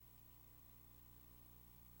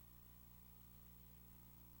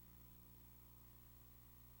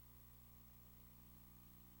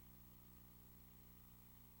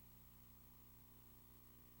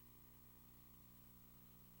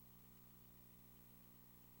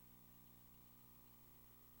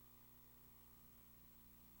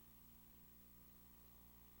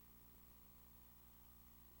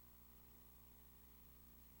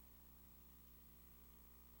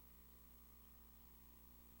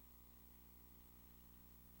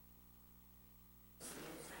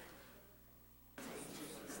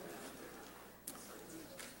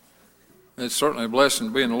It's certainly a blessing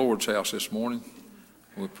to be in the Lord's house this morning.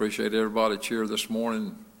 We appreciate everybody that's here this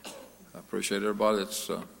morning. I appreciate everybody that's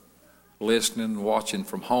listening and watching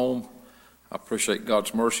from home. I appreciate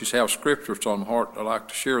God's mercies. I have scripture that's on my heart I'd like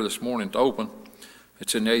to share this morning to open.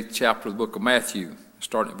 It's in the 8th chapter of the book of Matthew,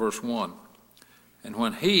 starting at verse 1. And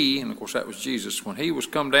when he, and of course that was Jesus, when he was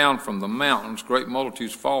come down from the mountains, great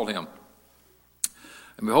multitudes followed him.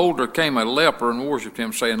 And behold, there came a leper and worshipped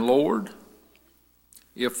him, saying, Lord,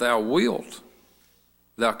 if thou wilt,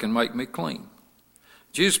 thou can make me clean.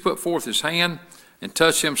 Jesus put forth his hand and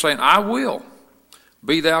touched him, saying, I will,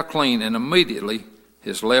 be thou clean. And immediately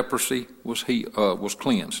his leprosy was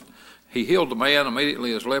cleansed. He healed the man,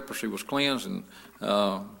 immediately his leprosy was cleansed, and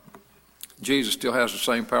Jesus still has the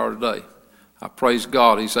same power today. I praise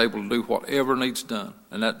God he's able to do whatever needs done,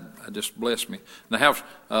 and that just blessed me. And I have,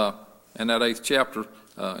 in that 8th chapter,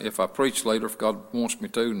 if I preach later, if God wants me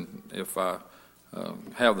to, and if I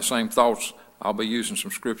have the same thoughts, I'll be using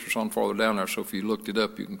some scriptures on farther down there, so if you looked it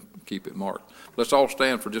up, you can keep it marked. Let's all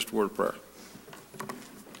stand for just a word of prayer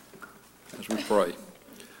as we pray.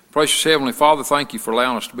 Precious Heavenly Father, thank you for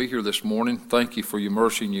allowing us to be here this morning. Thank you for your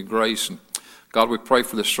mercy and your grace. And God, we pray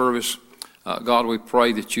for this service. God, we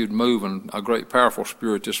pray that you'd move in a great, powerful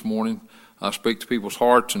spirit this morning. Speak to people's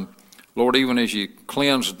hearts. And Lord, even as you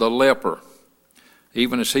cleansed the leper,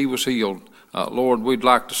 even as he was healed, Lord, we'd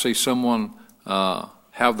like to see someone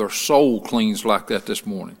have their soul cleansed like that this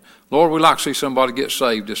morning. Lord, we'd like to see somebody get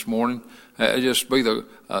saved this morning. It'd just be the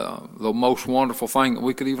most wonderful thing that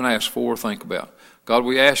we could even ask for or think about. God,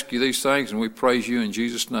 we ask you these things and we praise you in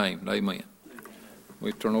Jesus' name. Amen.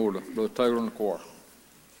 We turn over to Brother Taylor in the choir.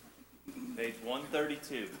 Page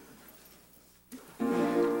 132.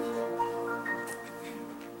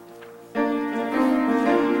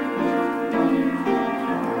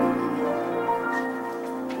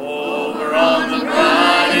 Over on the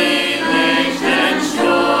bright Elysian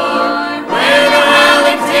shore, where the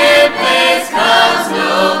howling tempest comes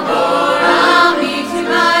no more, I'll meet you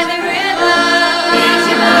by the river, meet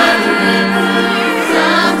you by the river,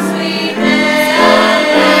 some sweet day,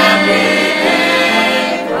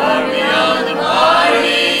 far beyond the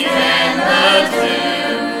parties and the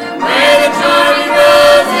tunes.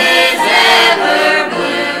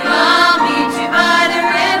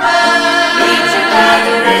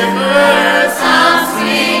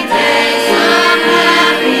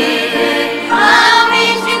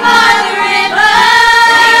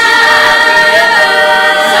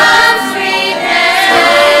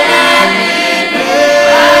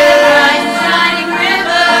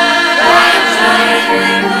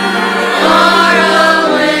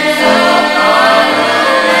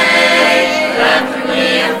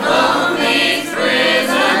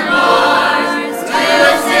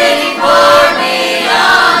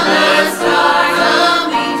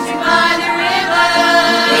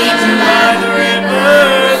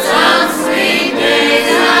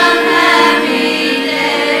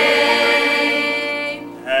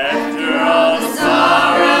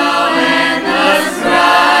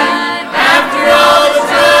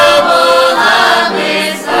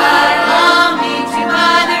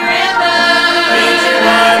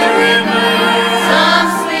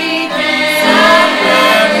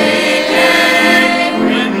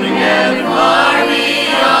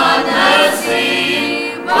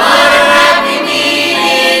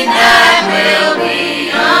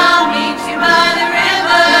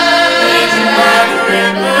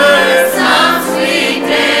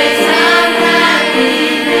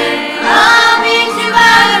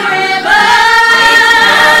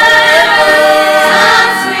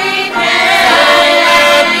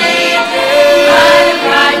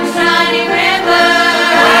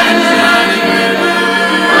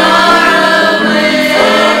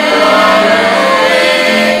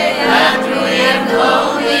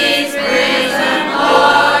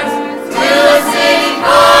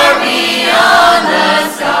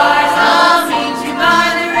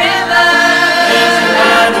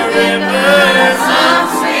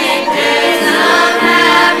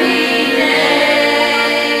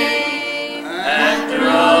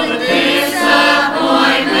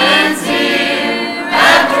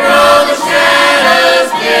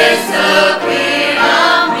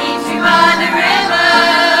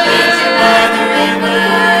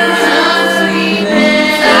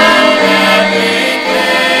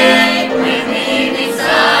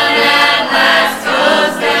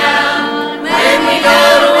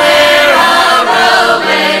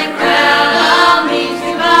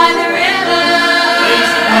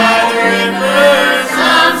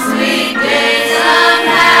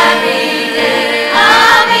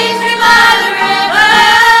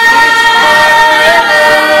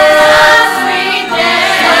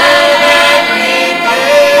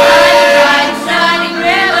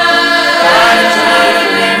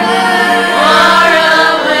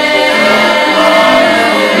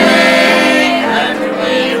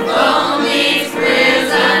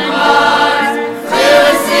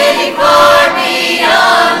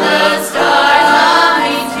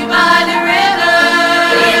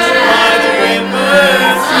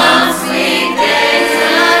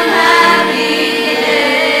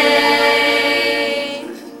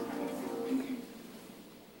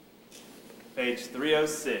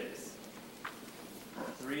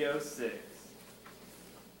 306.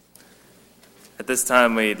 At this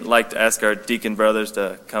time, we'd like to ask our deacon brothers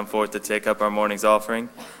to come forth to take up our morning's offering.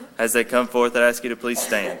 As they come forth, I ask you to please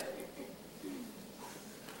stand.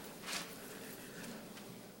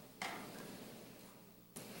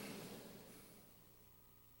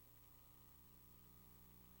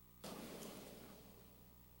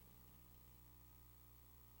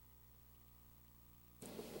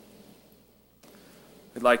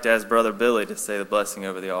 We'd like to ask Brother Billy to say the blessing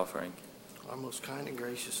over the offering. Our most kind and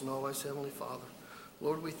gracious and always Heavenly Father,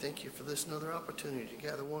 Lord, we thank you for this another opportunity to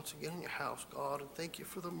gather once again in your house, God, and thank you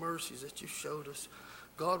for the mercies that you showed us.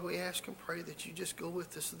 God, we ask and pray that you just go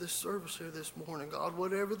with us to this service here this morning. God,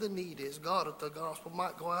 whatever the need is, God, that the gospel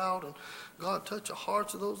might go out and, God, touch the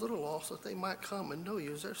hearts of those that are lost, that they might come and know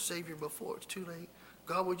you as their Savior before it's too late.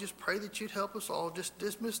 God, we just pray that you'd help us all just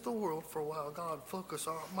dismiss the world for a while. God, focus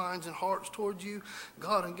our minds and hearts towards you,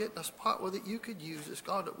 God, and get in a spot where that you could use us,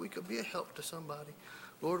 God, that we could be a help to somebody.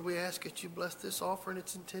 Lord, we ask that you bless this offer and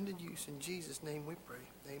its intended use. In Jesus' name we pray.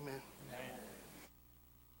 Amen.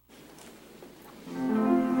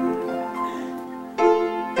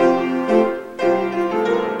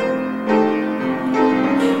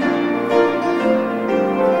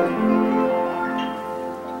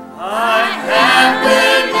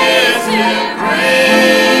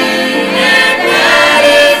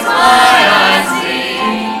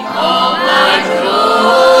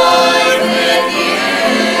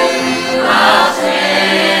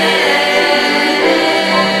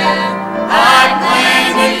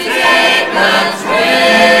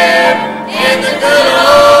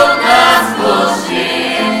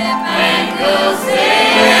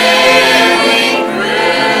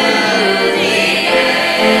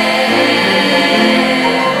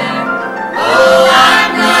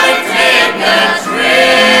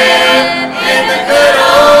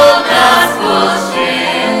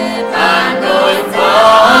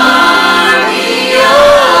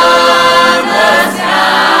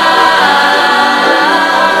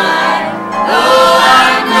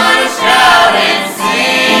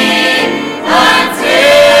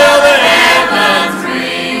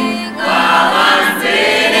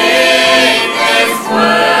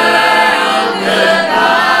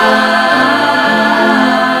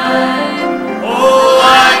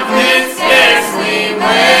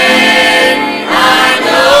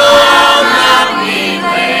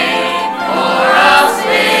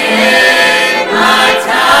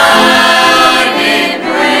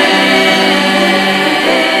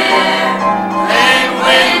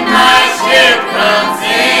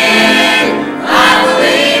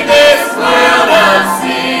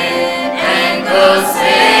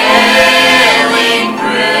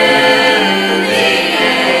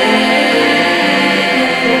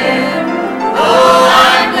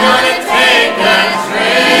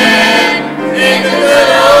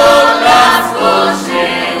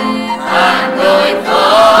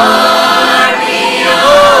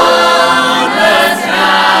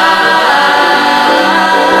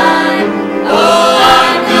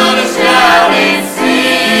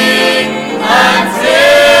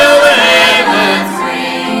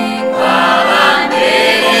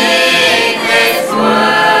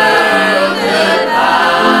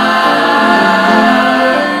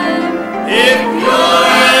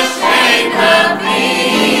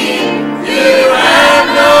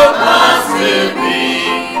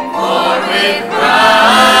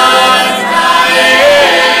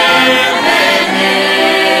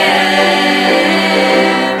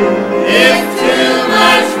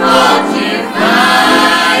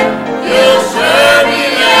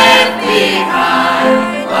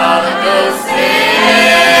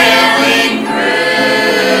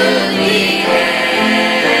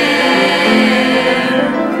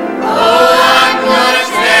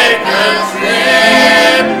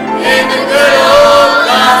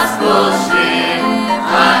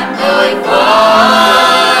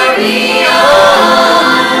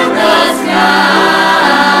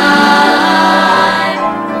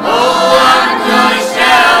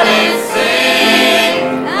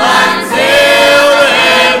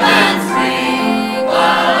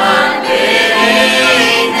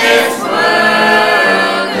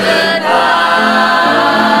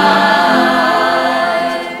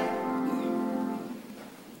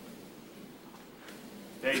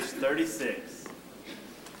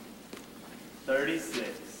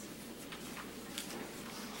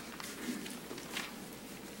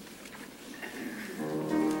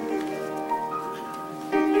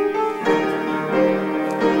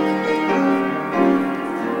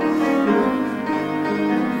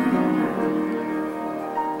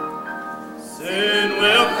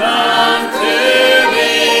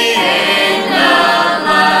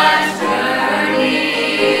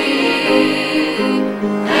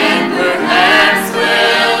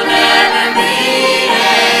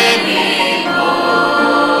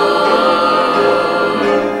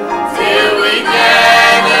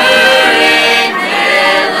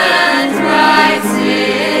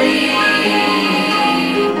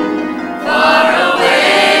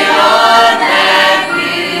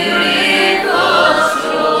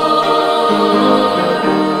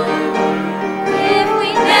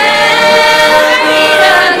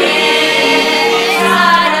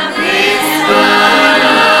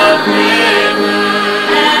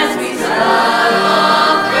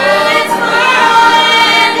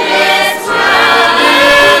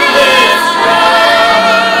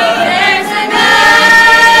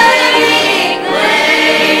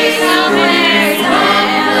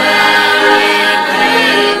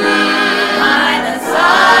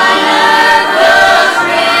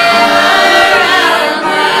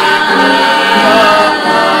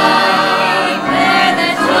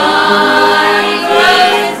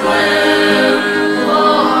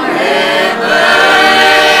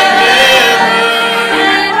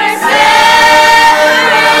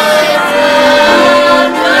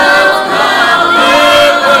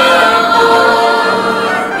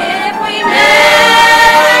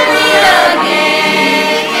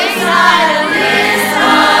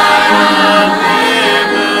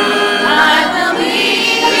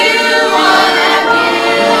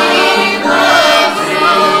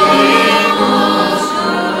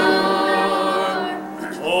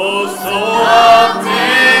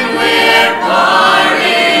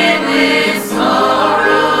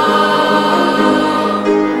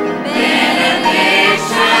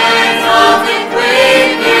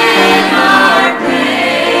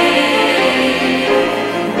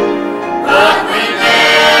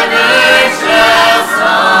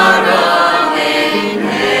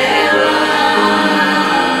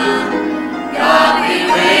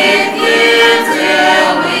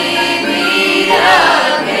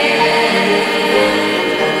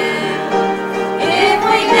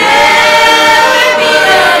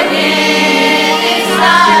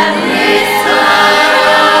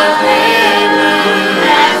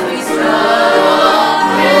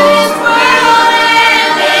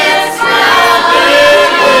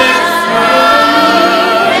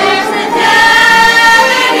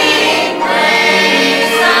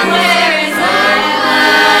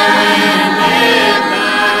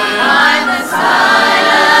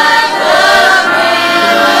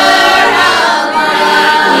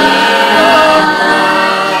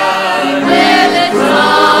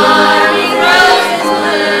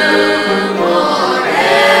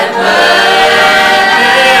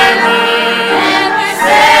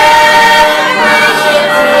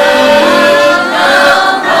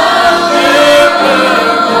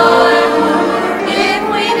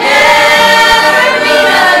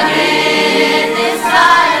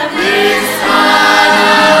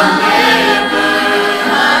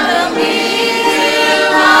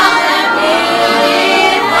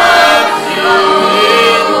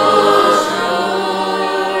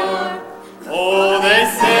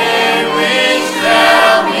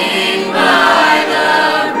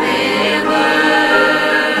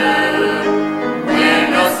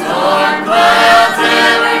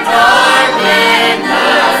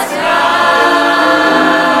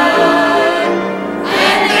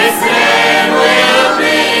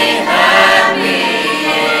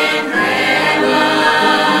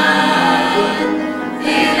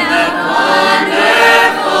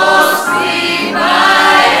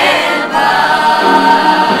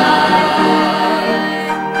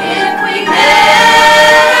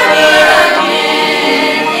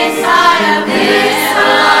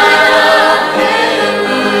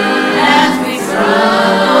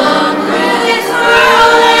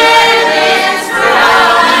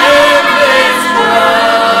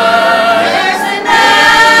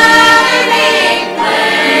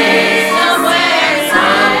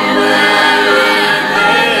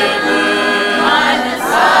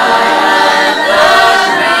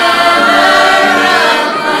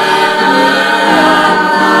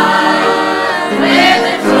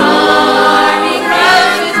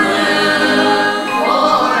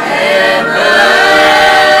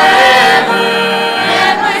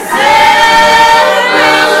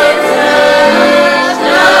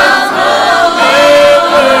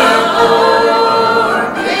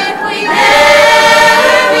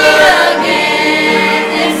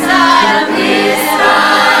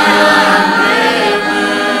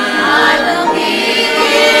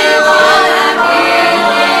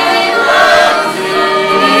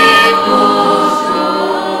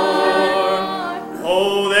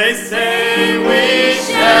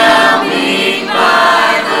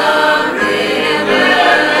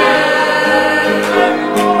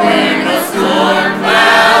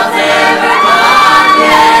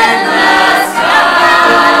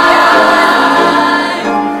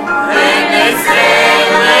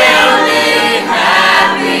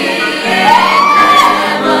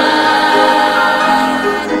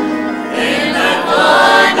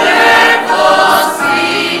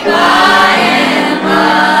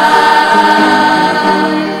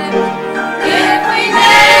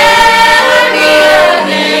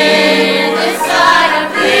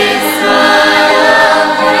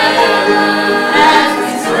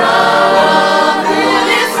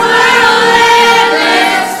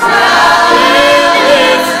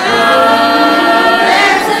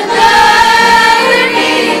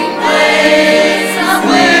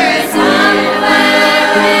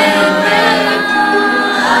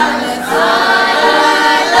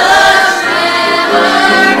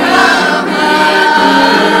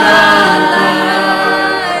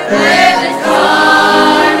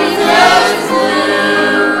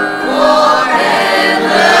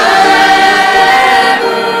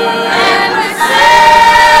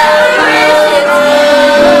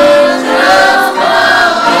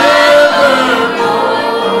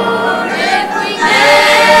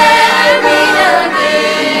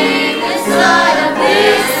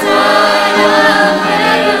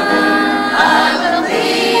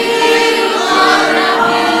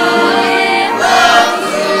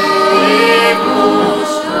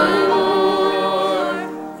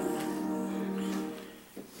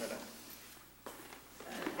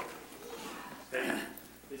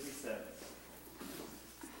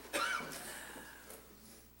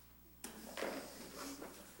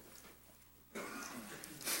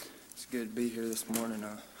 good to be here this morning.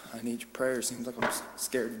 I need your prayers. Seems like I'm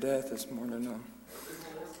scared to death this morning.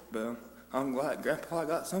 But I'm glad Grandpa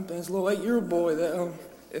got something. This little 8-year-old boy that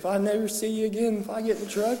if I never see you again, if I get in the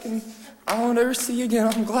truck and I don't ever see you again,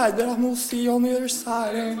 I'm glad that I'm going to see you on the other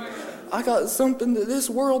side. I got something that this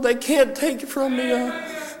world, they can't take from me.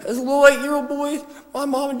 As a little 8-year-old boy, my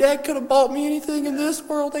mom and dad could have bought me anything in this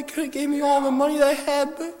world. They could have gave me all the money they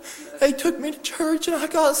had, but they took me to church, and I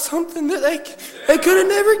got something that they could have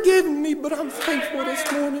never given me. But I'm thankful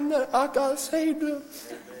this morning that I got saved.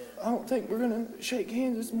 I don't think we're going to shake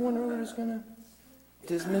hands this morning. We're just going to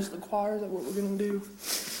dismiss the choir. Is that what we're going to do?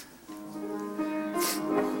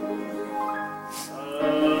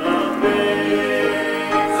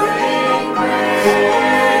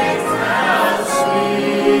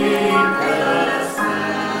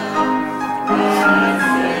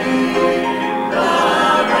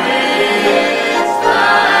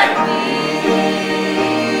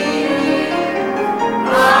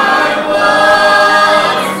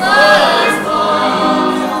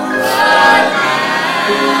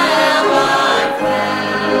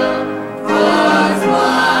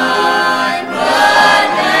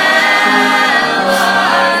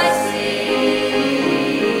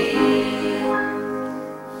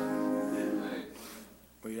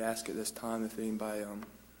 If anybody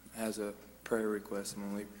has a prayer request, I'm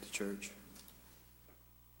going to leave it to church.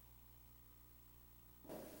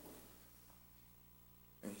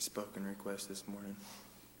 Any spoken request this morning?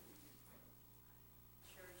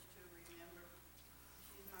 Church to remember.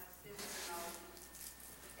 She's my sister-in-law,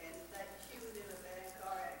 and she was in a bad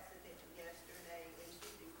car accident yesterday, and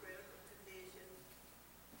she's in critical condition,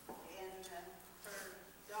 and her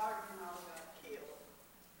daughter-in-law got killed.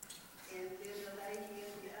 And then the lady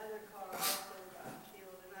in the other car also got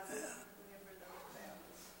killed, and I remember those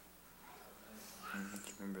families.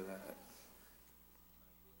 Remember that.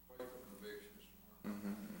 Thank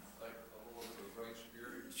the Lord for the great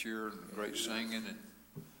spirit, cheer, and great singing. And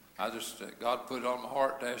I just, God put it on my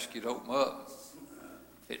heart to ask you to open up.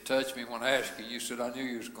 It touched me when I asked you. You said, I knew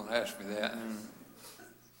you was going to ask me that. And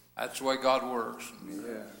that's the way God works.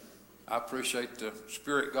 Yeah. I appreciate the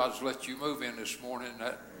spirit God's let you move in this morning.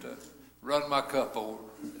 That run my cup over.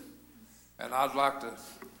 And I'd like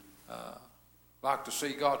to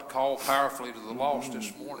see God call powerfully to the lost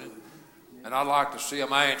this morning. And I'd like to see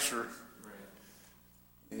them answer.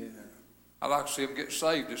 Yeah. I'd like to see them get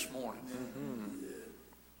saved this morning.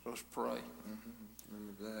 So let's pray.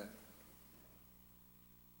 Remember that.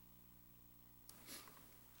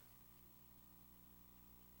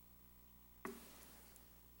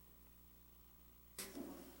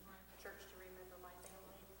 Church to remember my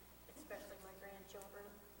family, especially my grandchildren.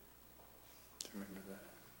 Remember that.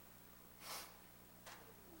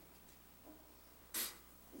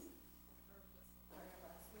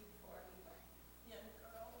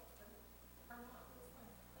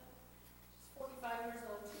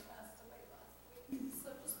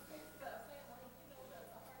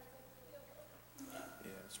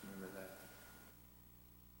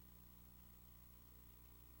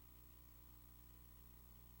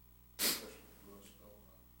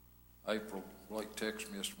 April Blake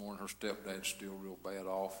texted me this morning. Her stepdad's still real bad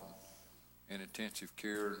off and in intensive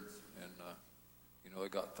care, and they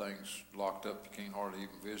got things locked up. You can't hardly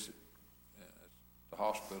even visit the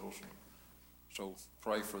hospitals. So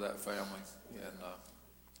pray for that family. Yeah. And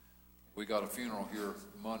we got a funeral here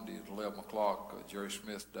Monday at 11 o'clock. Jerry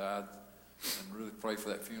Smith died, and really pray for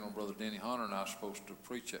that funeral. Brother Denny Hunter and I are supposed to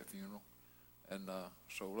preach that funeral, and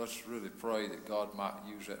so let's really pray that God might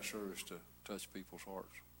use that service to touch people's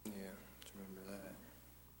hearts. Yeah, to remember that.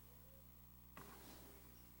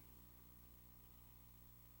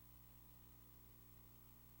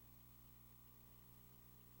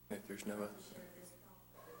 If there's no other.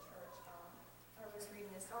 I was reading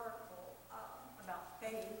this article about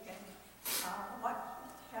faith and what you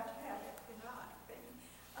have to have it in life. And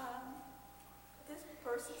this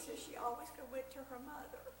person says she always went to her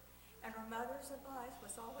mother, and her mother's advice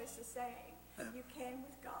was always the same: you can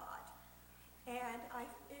with God. And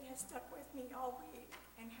it has stuck with me all week,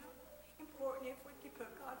 and how important, if we could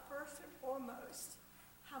put God first and foremost,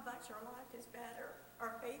 how much our life is better,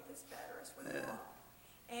 our faith is better as we walk.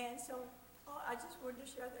 And so I just wanted to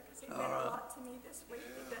share that because it meant a lot to me this week,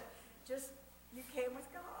 that just you came with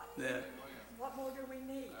God. Yeah. What more do we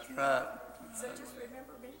need? That's right. So just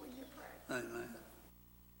remember me when you pray. Amen.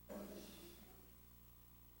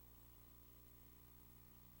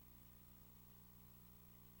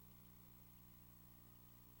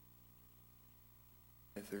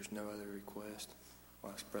 If there's no other request,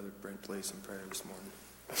 I'll ask Brother Brent to lead some prayer this morning.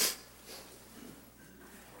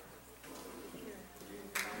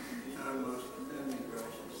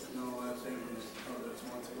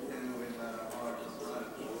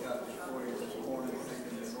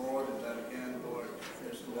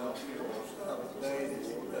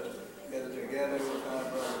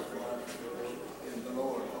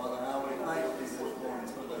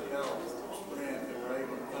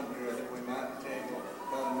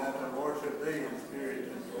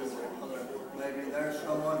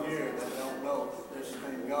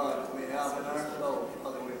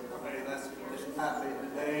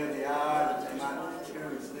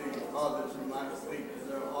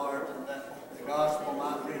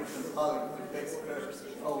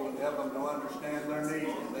 Oh, help them to understand their need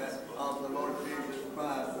and that of the Lord Jesus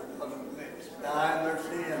Christ. Because they die in their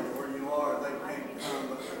sin where you are, they can't come.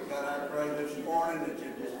 But God, I pray this morning that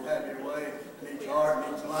you just have your way in each heart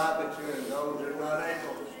and each life that you and those that are not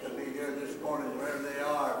able to be here this morning, wherever they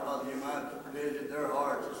are. Father, you might visit their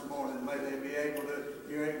hearts this morning. May they be able to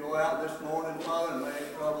go out this morning, Father, and may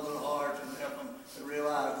it trouble their hearts and help them to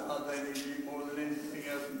realize, Father, they need you more than anything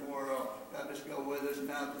else in the world. God, just go with us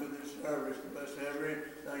now through this service. Bless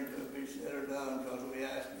everything to be said or done, because we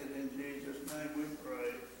ask it in Jesus' name we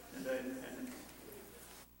pray. And amen.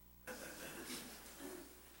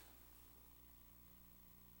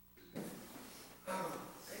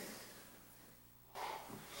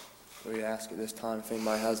 We ask at this time if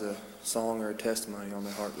anybody has a song or a testimony on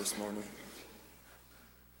their heart this morning.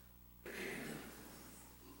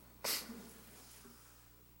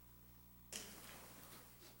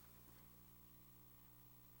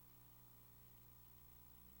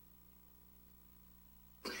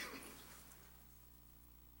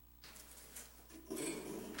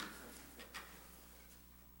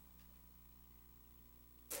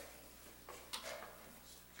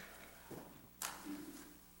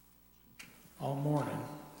 All morning,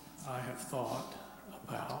 I have thought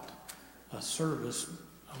about a service.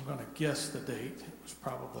 I'm going to guess the date. It was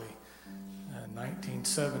probably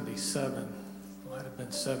 1977, might have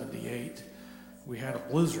been 78. We had a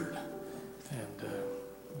blizzard, and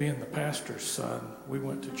being the pastor's son, we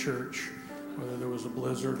went to church whether there was a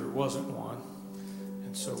blizzard or wasn't one.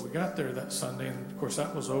 And so we got there that Sunday, and of course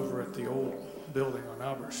that was over at the old building on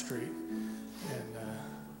Albert Street. And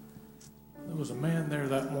there was a man there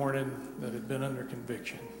that morning that had been under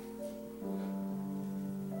conviction.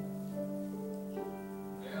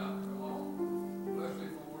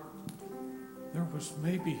 There was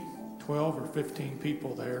maybe 12 or 15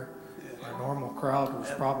 people there. Our normal crowd was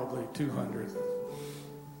probably 200.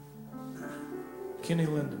 Kenny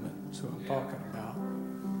Lindemann is who I'm talking about.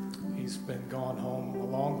 He's been gone home a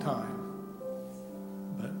long time.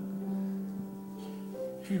 But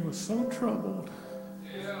he was so troubled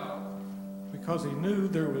because he knew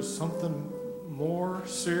there was something more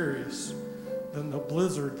serious than the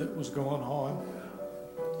blizzard that was going on.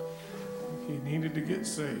 He needed to get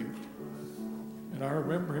saved. And I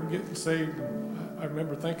remember him getting saved. I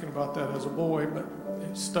remember thinking about that as a boy, but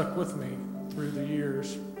it stuck with me through the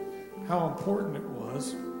years, how important it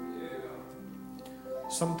was.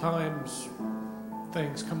 Sometimes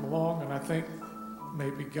things come along, and I think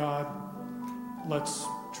maybe God lets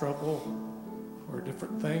trouble or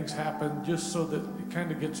different things happen just so that it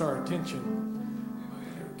kind of gets our attention.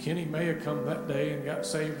 Kenny may have come that day and got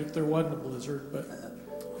saved if there wasn't a blizzard, but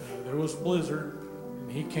there was a blizzard,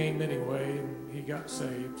 and he came anyway, and he got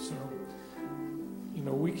saved. So, you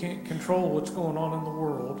know, we can't control what's going on in the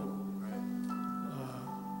world,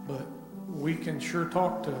 but we can sure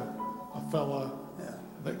talk to a fella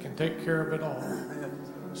that can take care of it all.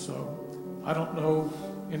 So, I don't know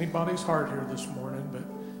anybody's heart here this morning, but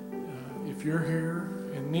if you're here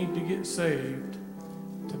and need to get saved,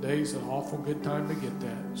 today's an awful good time to get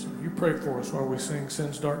that. So you pray for us while we sing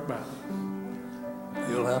Sin's Dark Valley.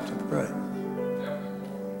 You'll have to pray.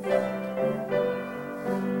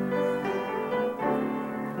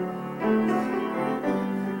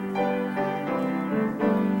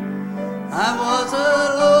 I was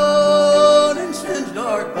alone in sin's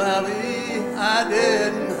dark valley. I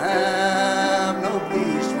didn't have no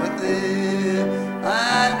peace within.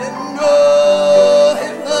 I didn't know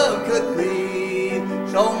his love could mean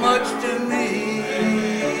so much to me.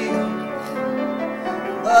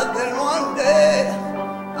 But then one day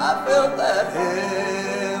I felt that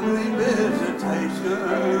heavenly visitation,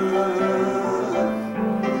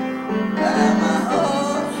 and my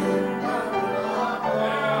heart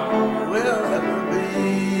will ever be.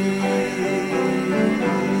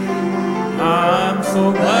 I'm so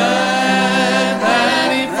glad that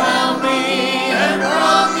he found me and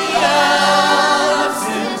brought me out of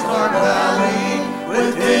sin's dark valley.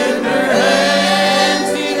 With tender hands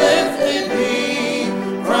he lifted me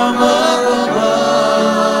from up above,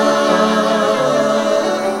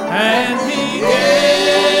 and he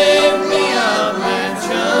gave me a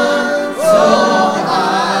mansion so I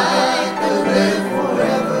could live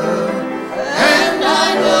forever. And I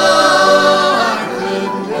know I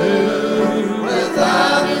couldn't do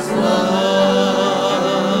without his love.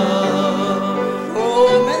 So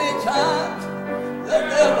many times the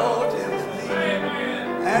devil tempts me,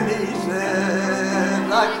 and he says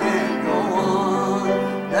I can't go on,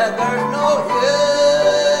 that there's no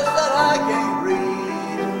yes, that I can't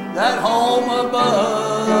reach that home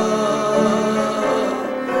above.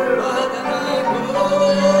 But then I go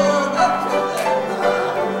back to that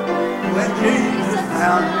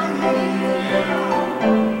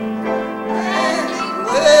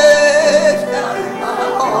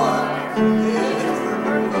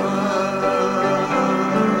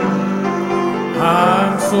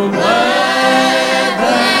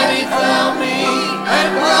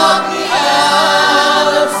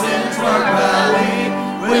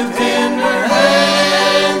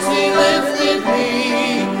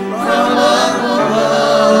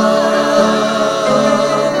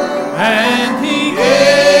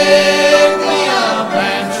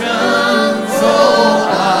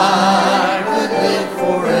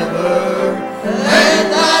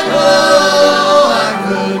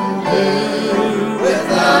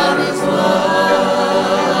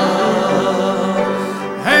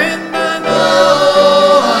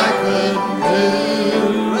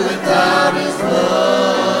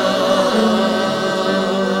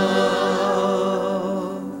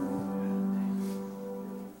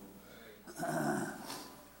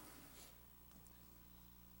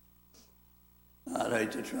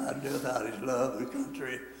how to do without his love and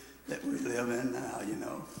country that we live in now,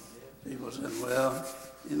 People said, well,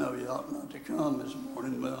 you ought not to come this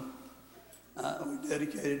morning. Well, we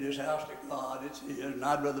dedicated this house to God. It's his, and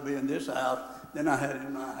I'd rather be in this house than I had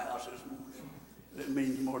in my house this morning. It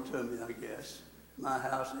means more to me, I guess. My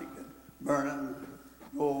house, it could burn and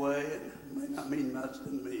go away. It may not mean much to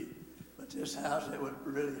me. But this house, it would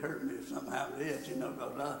really hurt me if somehow it did,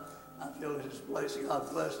 because I feel this is a place God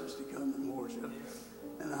blessed us to come and worship.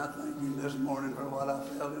 And I thank him this morning for what I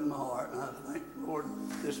felt in my heart. And I thank the Lord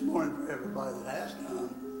this morning for everybody that has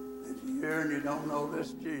come. If you're here and you don't know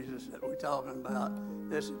this Jesus that we're talking about,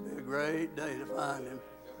 this would be a great day to find him.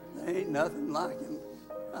 There ain't nothing like him.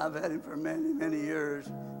 I've had him for many, many years,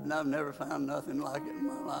 and I've never found nothing like it in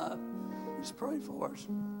my life. Just pray for us.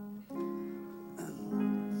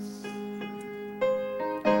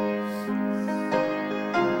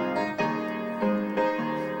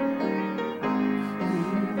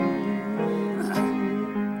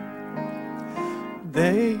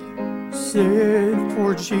 They said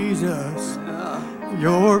for Jesus,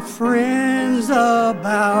 your friend's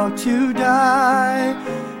about to die,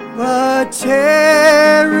 but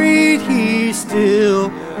tarried he still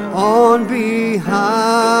on behind.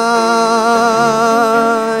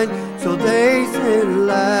 So they sent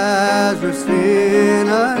Lazarus in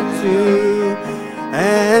a tomb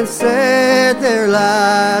and said their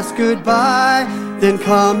last goodbye. Then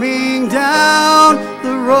coming down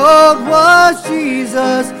the road was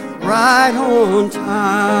Jesus, right on time.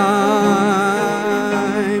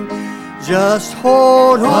 Just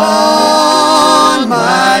hold on,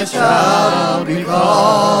 my child,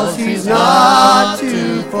 because he's not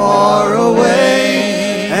too far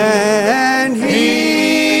away, and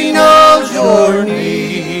he knows your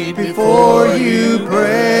need before you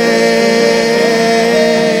pray.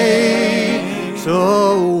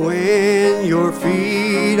 So when your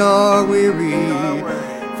feet are weary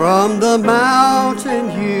from the mountain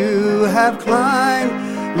you have climbed,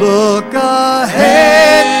 look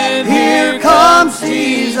ahead, here comes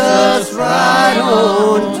Jesus right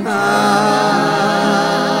on time.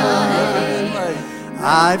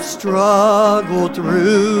 I've struggled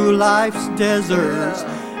through life's deserts,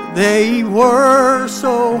 they were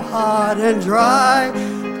so hot and dry,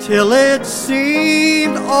 till it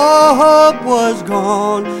seemed all hope was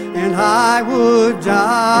gone and I would die.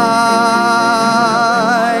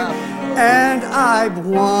 And I've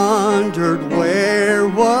wondered, where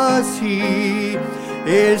was he?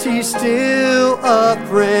 Is he still a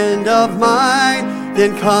friend of mine?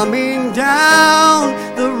 Then coming down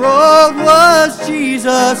the road was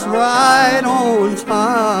Jesus, right on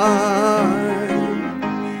time.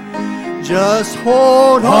 Just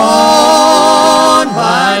hold on,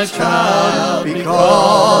 my child,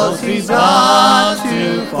 because he's not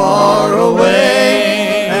too far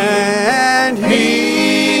away, and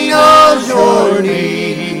he knows your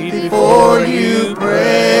need before you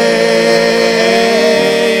pray.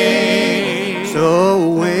 So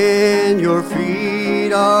when your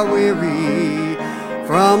feet are weary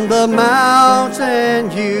from the mountain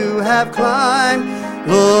you have climbed,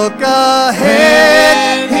 look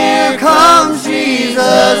ahead, here comes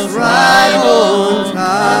Jesus right on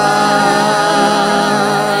time.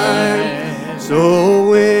 So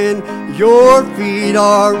when your feet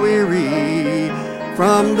are weary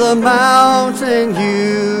from the mountain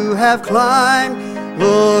you have climbed,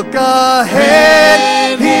 look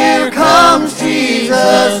ahead, here comes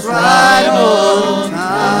Jesus right on time.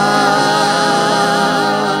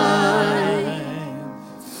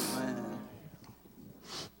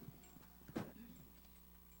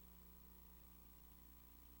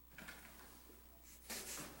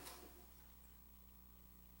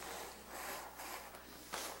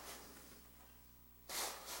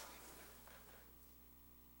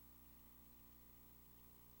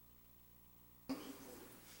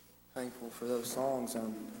 Thankful for those songs.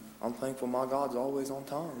 I'm thankful my God's always on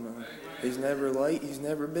time. He's never late. He's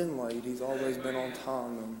never been late. He's always been on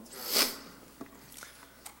time.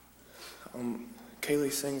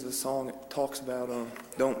 Kaylee sings a song that talks about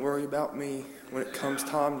don't worry about me when it comes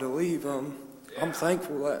time to leave. I'm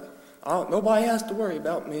thankful that nobody has to worry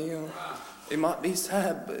about me. It might be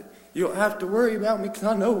sad, but you don't have to worry about me because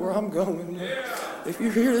I know where I'm going. If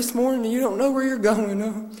you're here this morning and you don't know where you're going,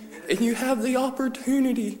 and you have the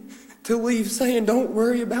opportunity to leave saying, don't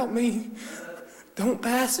worry about me, don't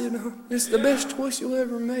pass it. It's the best choice you'll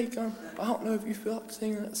ever make. I don't know if you feel like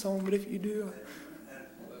singing that song, but if you do,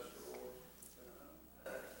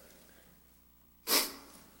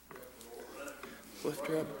 lift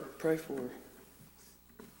her up, pray for her.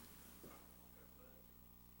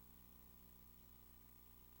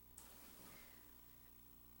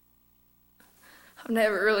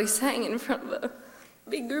 never really sang in front of a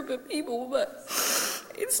big group of people, but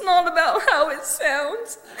it's not about how it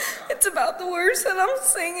sounds. It's about the words that I'm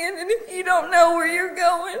singing, and if you don't know where you're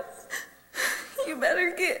going, you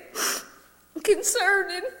better get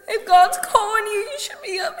concerned, and if God's calling you, you should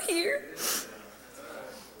be up here.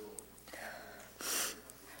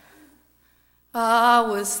 I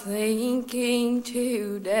was thinking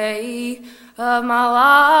today of my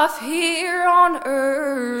life here on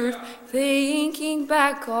earth, thinking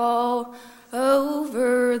back all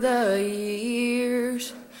over the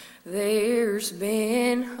years. There's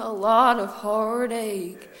been a lot of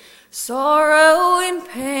heartache, sorrow and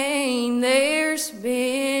pain. There's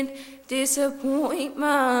been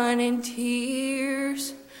disappointment and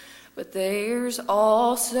tears. But there's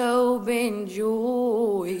also been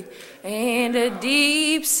joy and a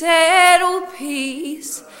deep settled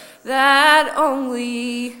peace that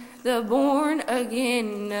only the born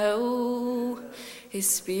again know. His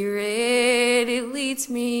Spirit, it leads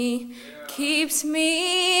me, keeps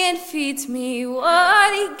me and feeds me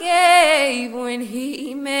what He gave when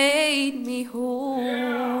He made me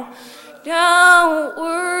whole. Don't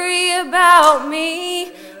worry about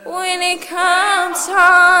me when it comes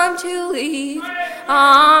time to leave.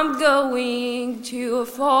 I'm going to a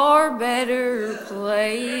far better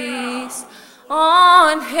place,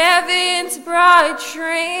 on heaven's bright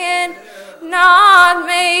strand, not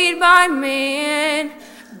made by man,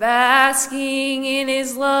 basking in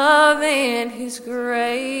His love and His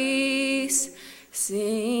grace,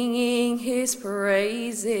 singing His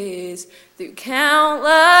praises through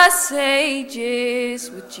countless ages.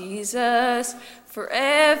 With Jesus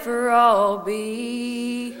forever I'll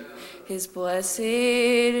be. His blessed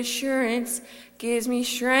assurance gives me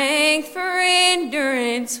strength for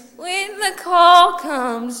endurance. When the call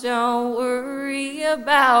comes, don't worry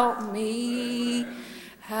about me.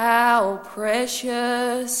 How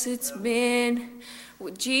precious it's been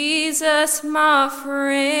with Jesus, my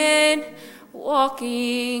friend,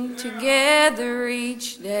 walking together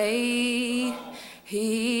each day.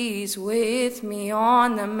 He's with me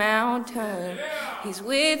on the mountain. He's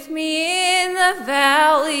with me in the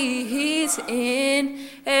valley. He's in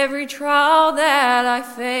every trial that I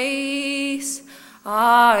face.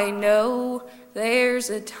 I know there's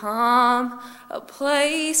a time, a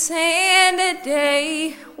place, and a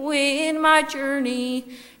day when my journey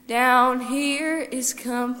down here is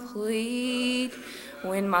complete.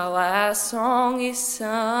 When my last song is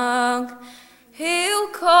sung, He'll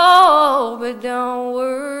call, but don't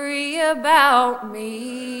worry about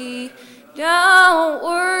me. Don't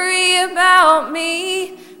worry about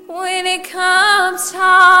me when it comes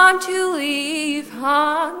time to leave.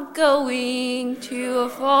 I'm going to a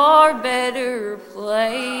far better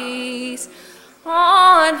place,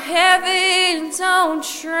 on heaven's own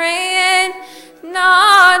strand,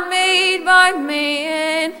 not made by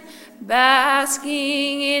man,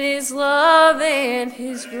 basking in His love and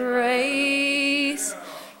His grace,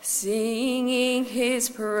 singing His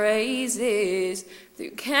praises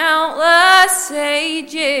through countless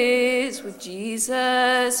ages. With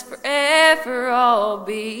Jesus forever I'll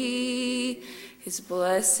be. His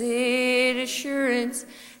blessed assurance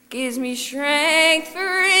gives me strength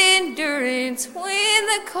for endurance. When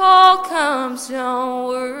the call comes, don't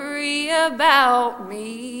worry about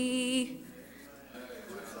me.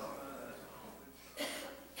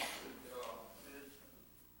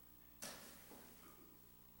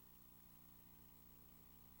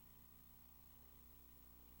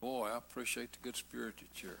 Boy, I appreciate the good spirit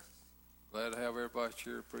that's here. Glad to have everybody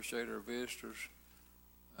here. Appreciate our visitors.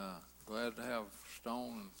 Glad to have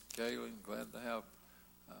Stone and Kaylee. Glad to have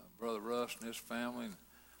Brother Russ and his family. And,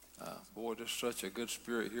 boy, just such a good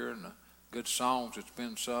spirit here, and the good songs that's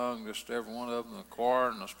been sung, just every one of them, the choir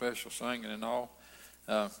and the special singing and all.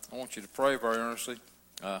 I want you to pray very earnestly.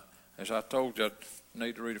 As I told you, I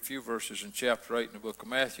need to read a few verses in chapter 8 in the book of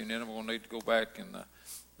Matthew, and then I'm going to need to go back in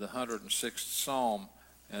the 106th Psalm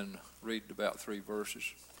and read about 3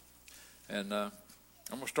 verses. And I'm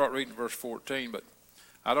going to start reading verse 14, but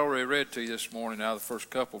I'd already read to you this morning out of the first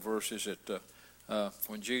couple verses that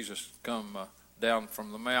when Jesus come down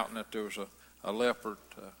from the mountain, that there was a leper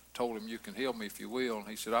told him, "You can heal me if you will." And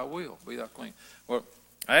he said, "I will, be thou clean." Well,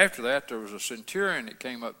 after that, there was a centurion that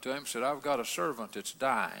came up to him and said, "I've got a servant that's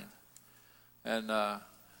dying." And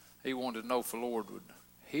he wanted to know if the Lord would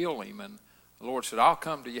heal him. And the Lord said, "I'll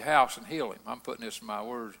come to your house and heal him." I'm putting this in my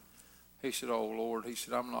words. He said, "Oh, Lord," he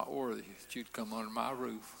said, "I'm not worthy that you'd come under my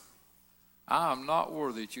roof. I'm not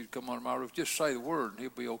worthy that you'd come under my roof. Just say the word and he'll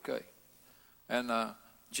be okay." And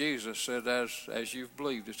Jesus said, as you've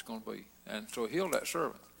believed, it's going to be. And so he healed that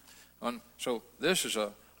servant. And so this is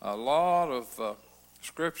a lot of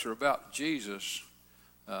scripture about Jesus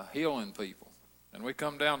healing people. And we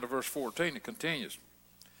come down to verse 14, it continues.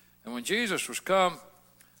 And when Jesus was come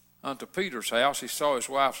unto Peter's house, he saw his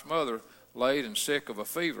wife's mother laid and sick of a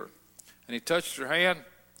fever. And he touched her hand,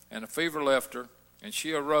 and the fever left her, and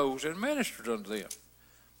she arose and ministered unto them.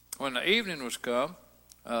 When the evening was come,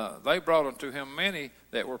 they brought unto him many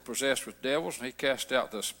that were possessed with devils, and he cast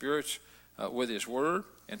out the spirits with his word,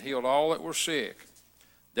 and healed all that were sick,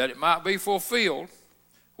 that it might be fulfilled,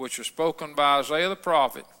 which was spoken by Isaiah the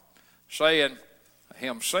prophet, saying,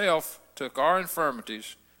 himself took our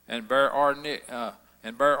infirmities and bare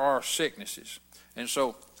our sicknesses. And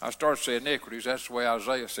so I started saying iniquities. That's the way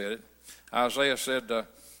Isaiah said it. Isaiah said,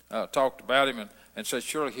 talked about him and said,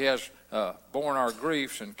 surely he has borne our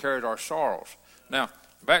griefs and carried our sorrows. Now,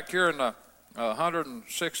 back here in the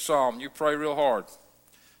 106th Psalm, you pray real hard.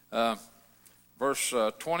 Verse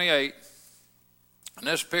 28, and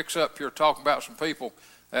this picks up here talking about some people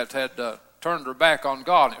that had turned their back on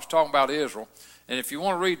God, and it's talking about Israel. And if you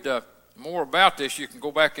want to read more about this, you can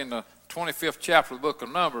go back in the 25th chapter of the book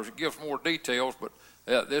of Numbers. It gives more details, but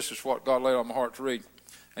this is what God laid on my heart to read.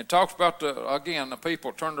 And it talks about, the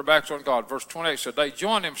people turned their backs on God. Verse 28 said, they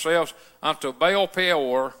joined themselves unto Baal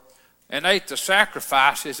Peor and ate the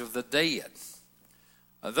sacrifices of the dead.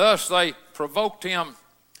 Thus they provoked him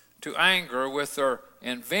to anger with their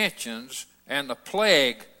inventions, and the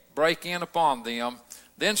plague brake in upon them.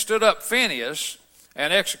 Then stood up Phinehas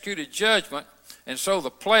and executed judgment, and so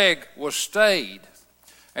the plague was stayed.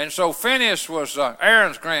 And so Phinehas was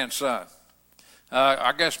Aaron's grandson.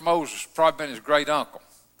 I guess Moses probably been his great uncle.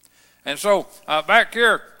 And so back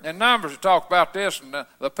here in Numbers, it talk about this, and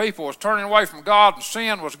the people was turning away from God, and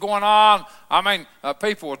sin was going on. I mean,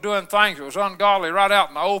 people were doing things that was ungodly right out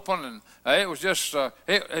in the open, and it was just,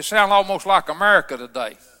 it sounded almost like America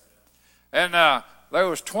today. And there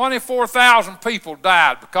was 24,000 people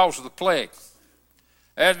died because of the plague.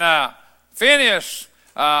 And Phinehas,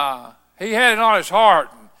 he had it on his heart.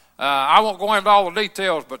 I won't go into all the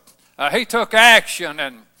details, but he took action,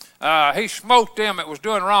 and he smote them that was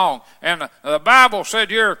doing wrong. And the Bible said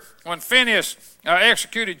here, when Phinehas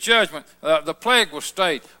executed judgment, the plague was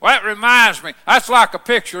stayed. Well, that reminds me, that's like a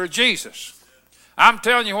picture of Jesus. I'm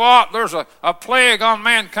telling you what, there's a plague on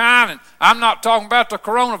mankind, and I'm not talking about the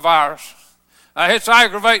coronavirus. It's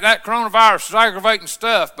aggravating, that coronavirus is aggravating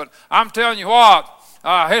stuff, but I'm telling you what,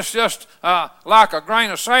 it's just like a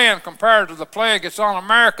grain of sand compared to the plague that's on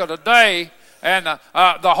America today and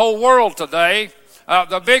the whole world today.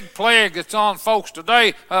 The big plague that's on folks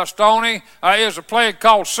today, Stoney, is a plague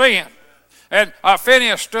called sin. And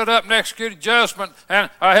Phinehas stood up and executed judgment, and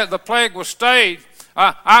the plague was stayed.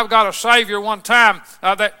 I've got a Savior one time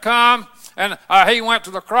that come, and he went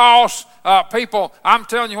to the cross. People, I'm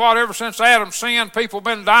telling you what, ever since Adam sinned, people have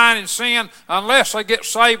been dying in sin unless they get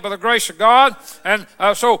saved by the grace of God. And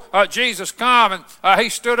so Jesus come, and he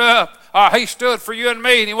stood up. He stood for you and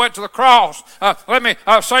me, and he went to the cross. Let me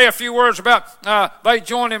say a few words about they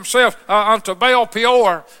joined themselves unto Baal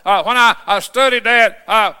Peor. When I studied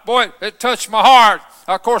that, boy, it touched my heart.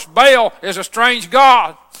 Of course, Baal is a strange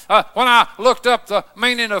god. When I looked up the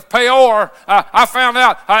meaning of Peor, I found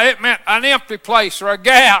out it meant an empty place or a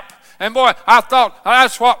gap. And boy, I thought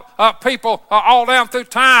that's what people all down through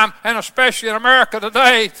time, and especially in America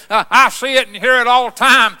today, I see it and hear it all the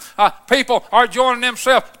time. People are joining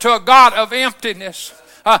themselves to a God of emptiness.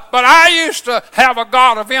 But I used to have a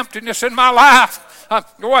God of emptiness in my life.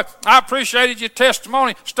 Boy, I appreciated your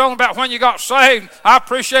testimony, Stone, about when you got saved. I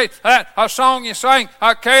appreciate that song you sang,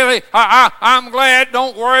 Kaylee. I'm glad,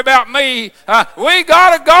 don't worry about me. We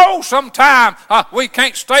got to go sometime. We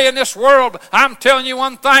can't stay in this world. I'm telling you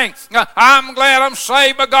one thing. I'm glad I'm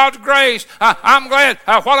saved by God's grace. I'm glad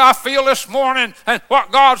what I feel this morning and what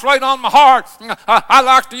God's laid on my heart. I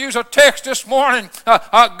like to use a text this morning.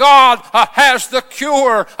 God has the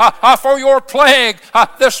cure for your plague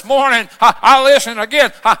this morning. I listen.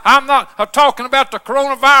 Again, I'm not talking about the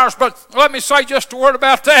coronavirus, but let me say just a word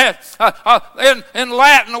about that. In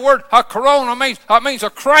Latin, the word corona means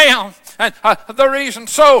a crown. And the reason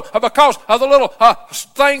so, because of the little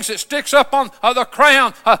things that sticks up on the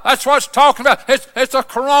crown. That's what it's talking about. It's a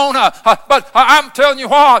corona. But I'm telling you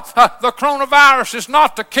what, the coronavirus is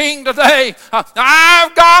not the king today.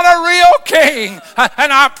 I've got a real king,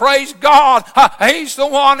 and I praise God. He's the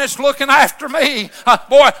one that's looking after me.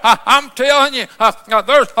 Boy, I'm telling you,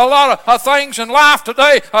 there's a lot of things in life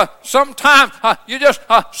today. Sometimes you just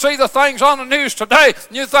see the things on the news today,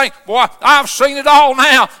 and you think, boy, I've seen it all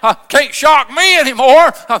now. Can't shock me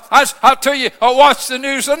anymore. I'll tell you, watch the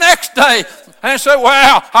news the next day. and say,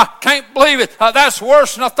 well, I can't believe it. That's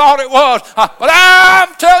worse than I thought it was. But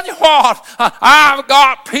I'm telling you what, I've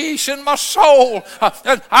got peace in my soul.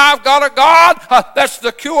 And I've got a God that's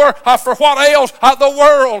the cure for what ails the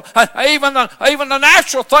world, even the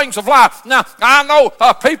natural things of life. Now, I know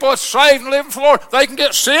people that's saved and living for the Lord, they can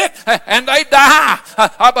get sick and they die.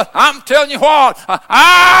 But I'm telling you what,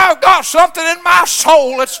 I've got something in my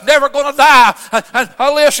soul that's never going to die. And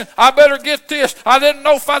listen, I better get this. I didn't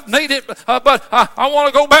know if I'd need it, but I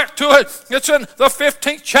want to go back to it. It's in the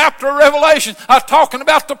 15th chapter of Revelation, talking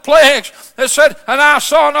about the plagues. It said, and I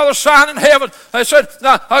saw another sign in heaven. It said,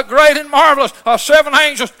 great and marvelous, 7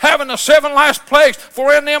 angels having the 7 last plagues,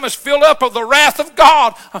 for in them is filled up of the wrath of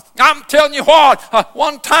God. I'm telling you what,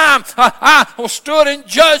 one time I stood in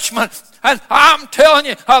judgment, and I'm telling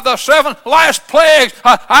you, the 7 last plagues,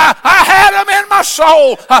 I had them in my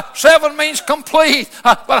soul. 7 means complete.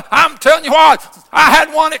 But I'm telling you what, I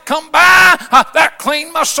had one that come by that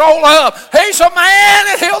cleaned my soul up. He's the man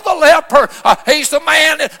that healed the leper. He's the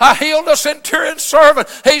man that healed the centurion servant.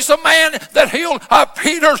 He's the man that healed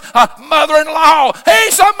Peter's mother-in-law.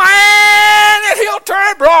 He's the man that healed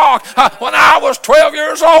Terry Brock. When I was 12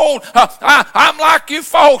 years old, I'm like you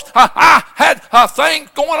folks. I had things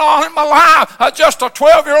going on in my life. Just a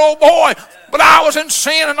 12-year-old boy. But I was in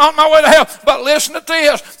sin and on my way to hell. But listen to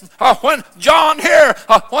this. When John here,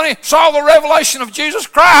 when he saw the revelation of Jesus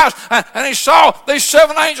Christ, and he saw these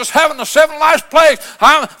 7 angels having the 7 last plagues,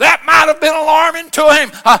 that might have been alarming to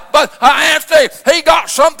him. But Anthony, he got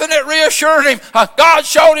something that reassured him. God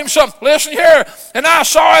showed him something. Listen here. And I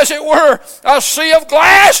saw, as it were, a sea of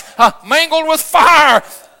glass mingled with fire.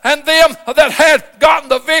 And them that had gotten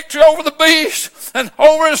the victory over the beast, and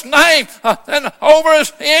over his name, and over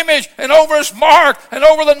his image, and over his mark, and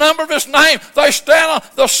over the number of his name, they stand on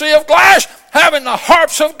the sea of glass, having the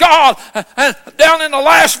harps of God. And down in the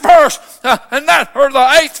last verse, and that, or the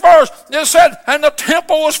 8th verse, it said, and the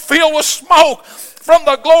temple was filled with smoke from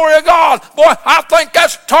the glory of God. Boy, I think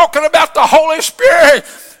that's talking about the Holy Spirit.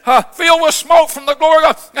 Filled with smoke from the glory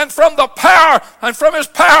of God, and from the power, and from his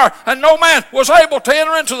power, and no man was able to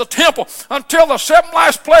enter into the temple until the 7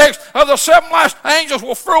 last plagues of the 7 last angels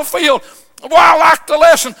were fulfilled. Boy, I like the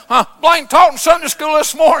lesson Blaine taught in Sunday school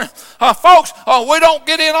this morning. Folks, we don't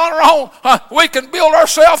get in on our own. We can build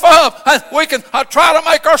ourselves up. We can try to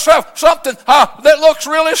make ourselves something that looks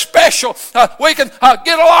really special. We can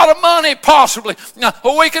get a lot of money, possibly.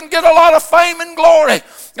 We can get a lot of fame and glory.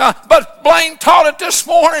 But Blaine taught it this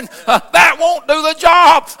morning. That won't do the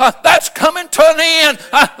job. That's coming to an end.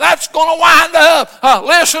 That's going to wind up.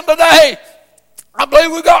 Listen today. I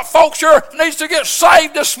believe we got folks here needs to get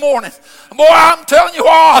saved this morning. Boy, I'm telling you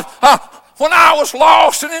what, when I was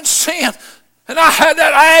lost and in sin, and I had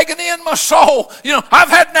that agony in my soul. You know, I've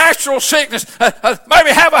had natural sickness. Maybe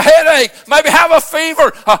have a headache. Maybe have a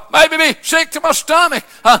fever. Maybe be sick to my stomach.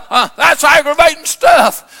 That's aggravating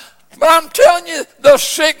stuff. But I'm telling you, the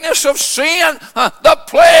sickness of sin, the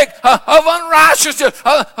plague of unrighteousness,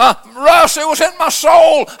 Russ, it was in my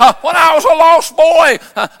soul when I was a lost boy.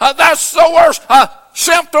 That's the worst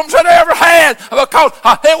symptoms that I ever had, because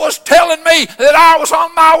it was telling me that I was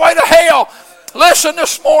on my way to hell. Listen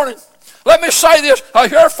this morning. Let me say this.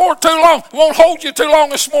 Here for too long. Won't hold you too long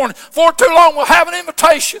this morning. For too long we'll have an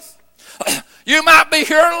invitation. You might be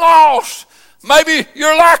here and lost. Maybe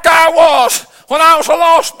you're like I was when I was a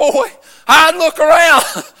lost boy. I'd look around.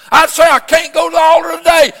 I'd say, I can't go to the altar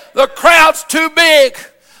today. The crowd's too big.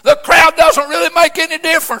 The crowd doesn't really make any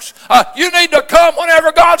difference. You need to come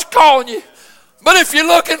whenever God's calling you. But if you're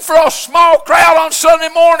looking for a small crowd on Sunday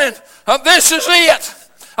morning, this is it.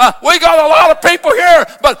 We got a lot of people here,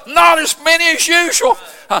 but not as many as usual.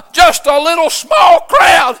 Just a little small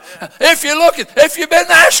crowd. If you've been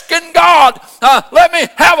asking God, let me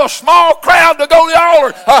have a small crowd to go to the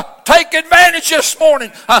altar. Take advantage this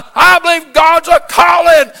morning. I believe God's a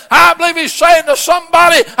calling. I believe He's saying to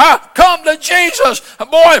somebody, come to Jesus.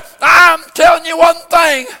 Boy, I'm telling you one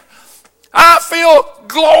thing. I feel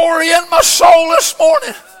glory in my soul this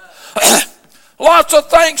morning. Lots of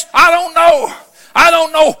things I don't know. I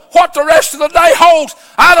don't know what the rest of the day holds.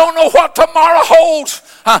 I don't know what tomorrow holds.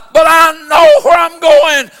 But I know where I'm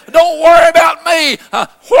going. Don't worry about me.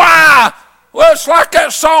 Why? Well, it's like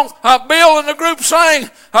that song Bill and the group sang.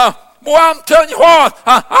 Boy, I'm telling you what.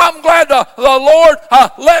 I'm glad the Lord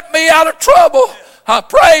let me out of trouble.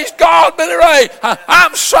 Praise God, Billy Ray.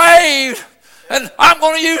 I'm saved. And I'm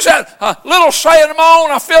going to use that little saying of my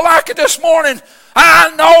own. I feel like it this morning.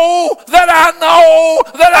 I know that I know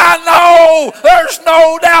that I know. There's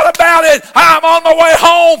no doubt about it. I'm on my way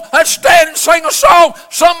home. Let's stand and sing a song.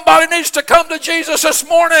 Somebody needs to come to Jesus this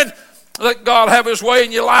morning. Let God have His way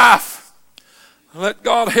in your life. Let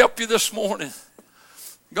God help you this morning.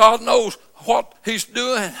 God knows what He's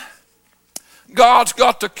doing. God's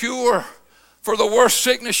got the cure for the worst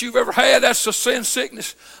sickness you've ever had. That's the sin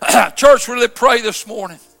sickness. Church, really pray this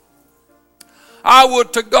morning. I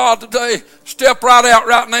would to God today step right out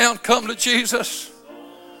right now and come to Jesus.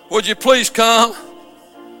 Would you please come?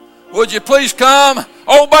 Would you please come?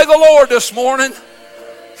 Obey the Lord this morning.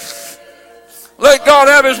 Let God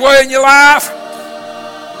have His way in your life.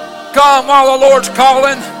 Come while the Lord's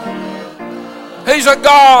calling. He's a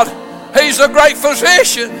God. He's a great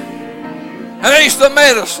physician. And He's the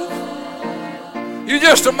medicine. You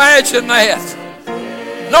just imagine that.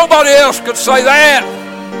 Nobody else could say that.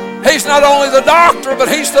 He's not only the doctor, but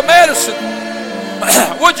He's the medicine.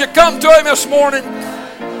 Would you come to Him this morning?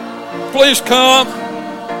 Please come.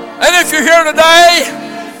 And if you're here today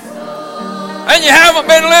and you haven't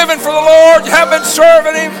been living for the Lord, you haven't been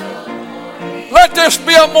serving Him, let this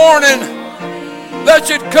be a morning that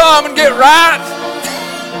you'd come and get right.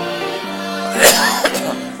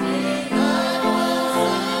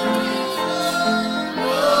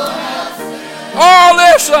 Oh,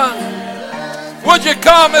 listen. Would you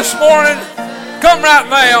come this morning? Come right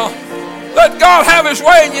now. Let God have His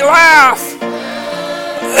way in your life.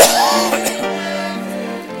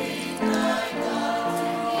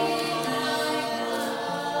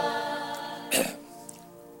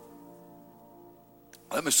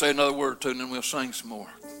 Let me say another word or two and then we'll sing some more.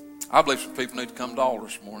 I believe some people need to come to altar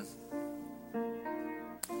this morning.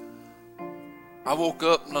 I woke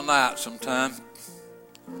up in the night sometime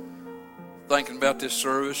thinking about this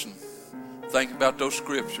service and thinking about those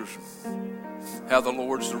scriptures, how the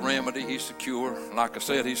Lord's the remedy, He's the cure. Like I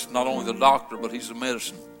said, He's not only the doctor, but He's the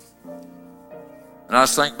medicine. And I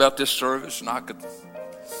was thinking about this service, and I could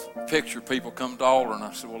picture people come to the altar, and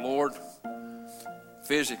I said, well, Lord,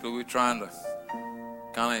 physically we're trying to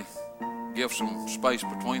kind of give some space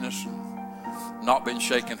between us and not been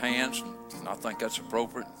shaking hands, and I think that's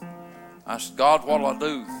appropriate. I said, God, what will I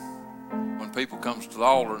do when people comes to the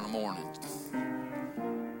altar in the morning?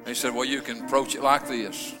 He said, well, you can approach it like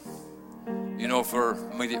this. You know, if our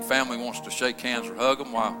immediate family wants to shake hands or hug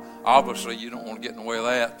them, well, obviously you don't want to get in the way of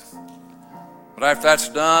that. But after that's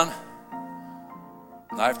done,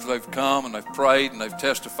 and after they've come and they've prayed and they've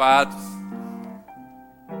testified,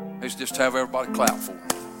 he's just have everybody clap for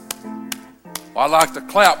them. Well, I'd like to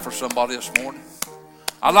clap for somebody this morning.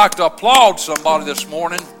 I'd like to applaud somebody this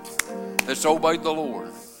morning that's obeyed the Lord.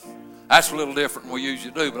 That's a little different than we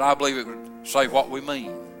usually do, but I believe it would say what we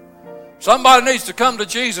mean. Somebody needs to come to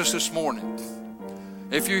Jesus this morning.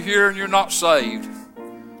 If you're here and you're not saved,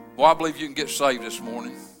 well, I believe you can get saved this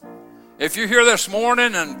morning. If you're here this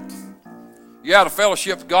morning and you had a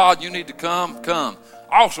fellowship with God, you need to come.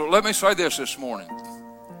 Also, let me say this morning.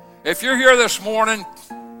 If you're here this morning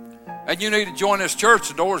and you need to join this church,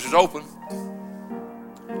 the doors is open.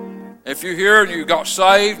 If you're here and you got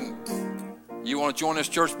saved and you want to join this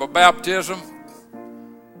church by baptism,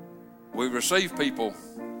 we receive people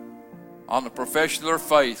on the profession of their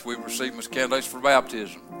faith. We receive them as candidates for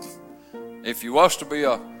baptism. If you was to be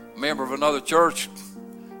a member of another church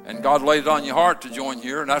and God laid it on your heart to join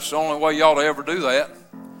here, and that's the only way you ought to ever do that.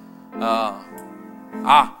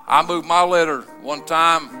 I moved my letter one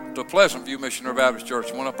time to Pleasant View Missionary Baptist Church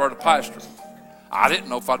and went up there to pastor. I didn't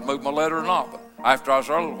know if I'd moved my letter or not, but after I was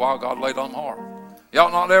there a little while, God laid it on my heart. You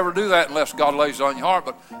ought not ever do that unless God lays it on your heart,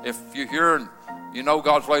 but if you're here and you know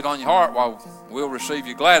God's laid on your heart, well, we'll receive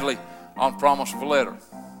you gladly on promise of a letter.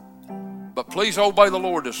 But please obey the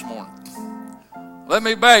Lord this morning. Let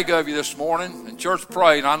me beg of you this morning, and church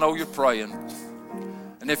pray, and I know you're praying.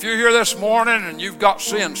 And if you're here this morning and you've got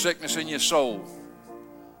sin sickness in your soul,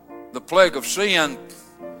 the plague of sin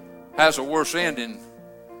has a worse ending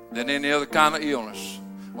than any other kind of illness.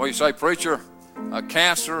 Well, you say, preacher, a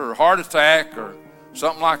cancer or heart attack or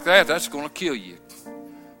something like that, that's going to kill you.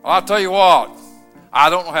 Well, I'll tell you what, I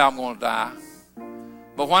don't know how I'm going to die.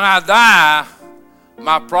 But when I die,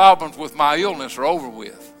 my problems with my illness are over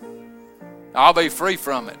with. I'll be free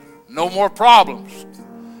from it. No more problems.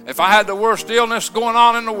 If I had the worst illness going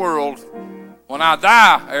on in the world, when I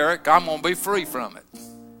die, Eric, I'm going to be free from it.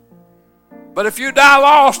 But if you die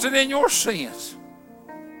lost and in your sins,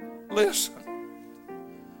 listen,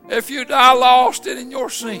 if you die lost and in your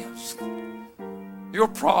sins, your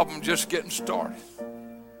problem's just getting started.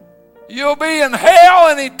 You'll be in hell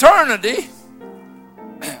in eternity.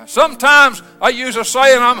 Sometimes I use a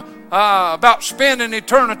saying about spending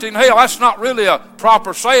eternity in hell. That's not really a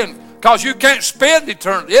proper saying because you can't spend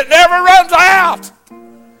eternity. It never runs out.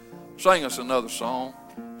 Sing us another song.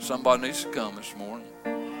 Somebody needs to come this morning.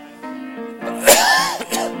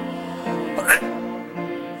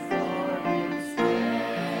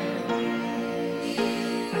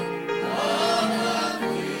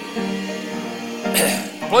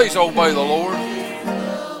 Please obey the Lord.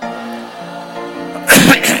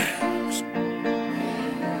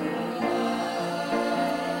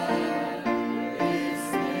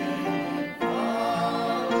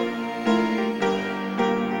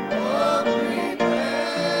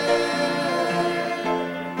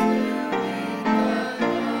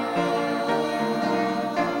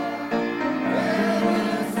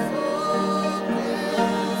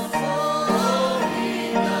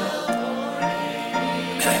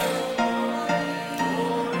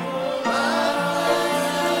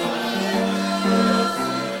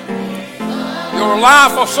 Your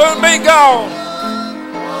life will soon be gone.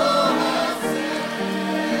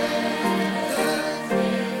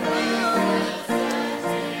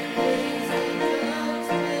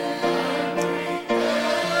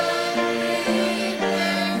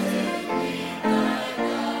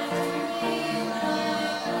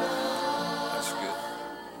 That's good.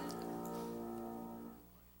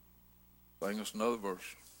 Sing us another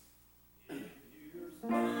verse.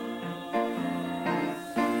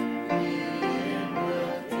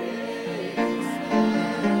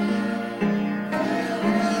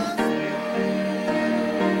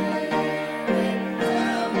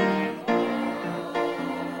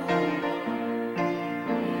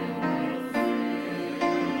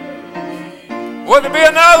 Would there be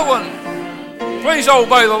another one? Please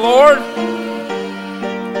obey the Lord.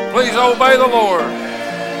 Please obey the Lord.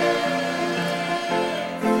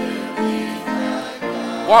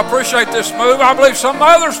 Well, I appreciate this move. I believe some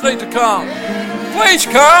others need to come. Please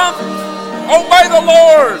come. Obey the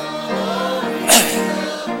Lord.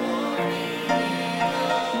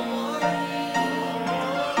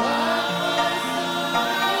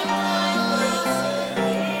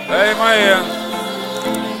 Amen.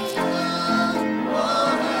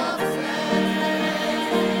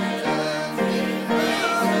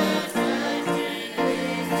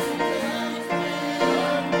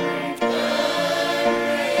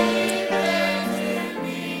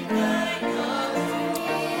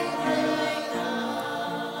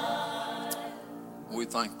 We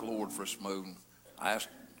thank the Lord for this moving. I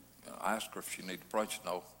asked her if she needed to pray. She said,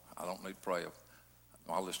 no, I don't need to pray.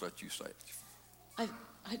 I'll just let you say it.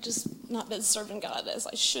 I just not been serving God as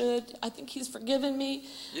I should. I think He's forgiven me,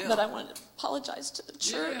 but I want to apologize to the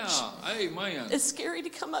church. Yeah, amen. It's scary to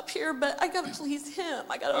come up here, but I got to please Him.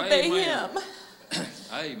 I got to obey Him.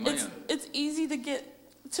 Amen. It's easy to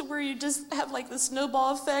get to where you just have like the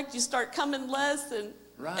snowball effect. You start coming less and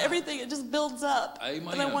everything, it just builds up.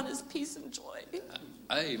 Amen. And I want His peace and joy.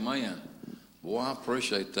 Amen. Boy, I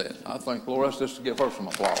appreciate that. I thank the Lord. Let's just give her some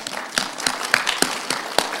applause.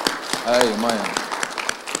 Amen.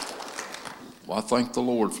 Well, I thank the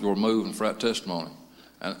Lord for your move and for that testimony.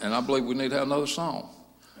 And I believe we need to have another song.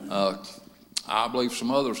 I believe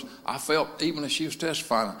some others, I felt, even as she was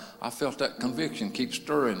testifying, I felt that conviction keep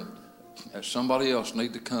stirring that somebody else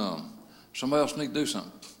need to come. Somebody else need to do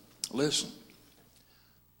something. Listen,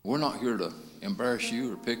 we're not here to embarrass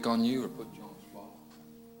you or pick on you or put you on the spot.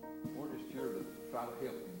 We're just here to try to help you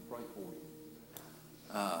and pray for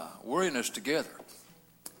you. We're in this together.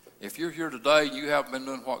 If you're here today, you haven't been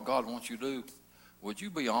doing what God wants you to do, would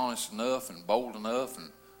you be honest enough and bold enough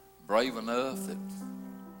and brave enough that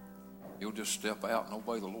you'll just step out and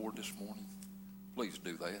obey the Lord this morning? Please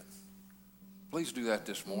do that. Please do that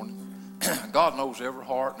this morning. God knows every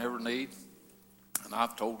heart and every need. And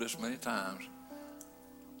I've told this many times.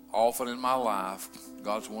 Often in my life,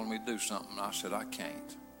 God's wanted me to do something, and I said, I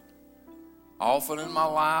can't. Often in my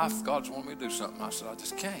life, God's wanted me to do something, and I said, I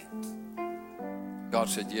just can't. God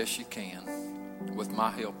said, yes, you can. With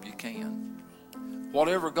my help, you can.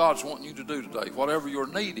 Whatever God's wanting you to do today, whatever your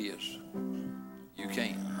need is, you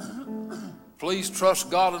can. Please trust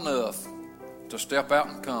God enough to step out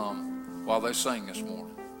and come while they sing this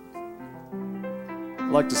morning.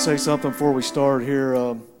 I'd like to say something before we start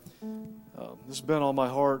here. This has been on my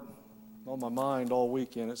heart, on my mind all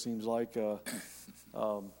weekend, it seems like.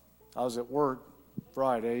 I was at work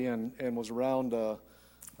Friday and was around the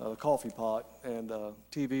coffee pot, and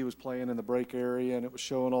TV was playing in the break area, and it was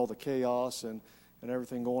showing all the chaos and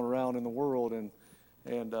everything going around in the world. And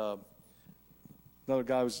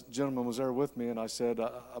another gentleman was there with me, and I said,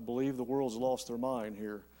 I believe the world's lost their mind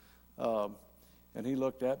here. And he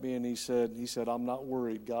looked at me and he said, I'm not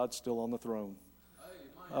worried. God's still on the throne.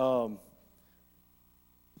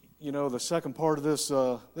 You know, the second part of this,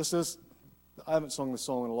 I haven't sung this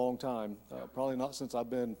song in a long time, probably not since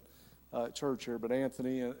I've been at church here, but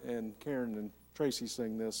Anthony and Karen and Tracy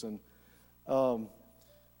sing this. And,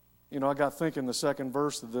 you know, I got thinking the second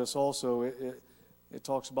verse of this also, it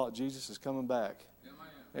talks about Jesus is coming back.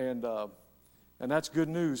 And that's good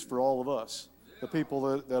news for all of us. the people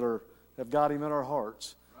that have got Him in our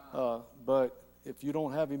hearts. But if you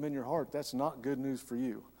don't have Him in your heart, that's not good news for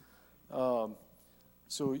you.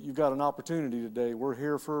 So you've got an opportunity today. We're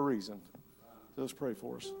here for a reason. So let's pray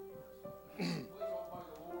for us.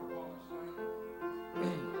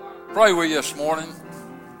 Pray with you this morning.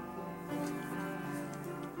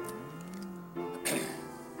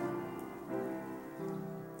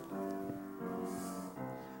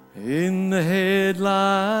 In the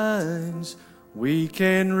headlines, we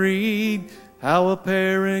can read how a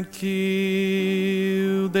parent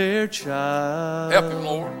killed their child. Help him,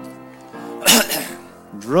 Lord.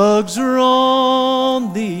 Drugs are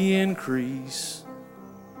on the increase,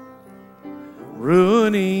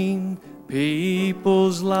 ruining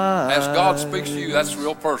people's lives. As God speaks to you, that's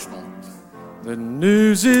real personal. The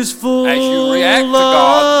news is full As you react to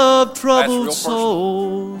God, of troubled that's real personal.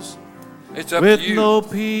 souls It's up with to you. no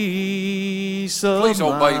peace of Please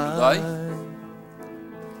obey mind. today.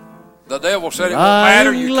 The devil said it won't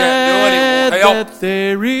matter, you can't do it, it won't help.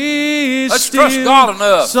 There is Let's trust God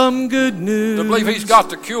enough some good news to believe He's got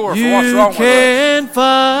the cure for you what's wrong with us. can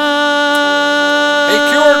find. He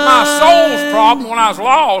cured my soul's problem when I was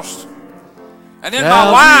lost. And in my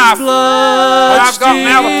life, when I've gotten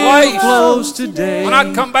out of place, today, when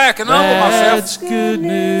I'd come back and humble that's myself, good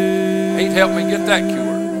news. He'd help me get that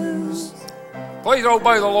cure. Please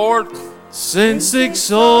obey the Lord. Since sick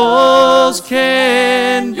souls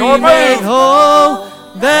can Your be made move. whole,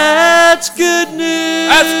 that's good news.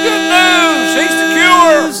 That's good news. He's the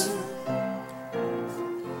cure.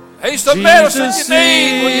 He's the medicine you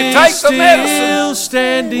need. Will you take the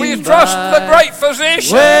medicine? Will you trust the great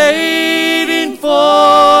physician? Waiting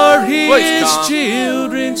for Please His come.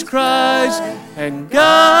 children's cries, and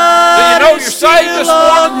God Do you know is you're saved still this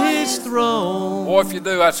on morning? His throne. Boy, if you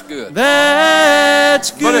do, that's good.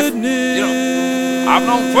 That's But good if, news. you know, I've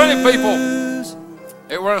known plenty of people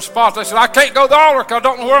that were in a spot, they said, I can't go to the altar because I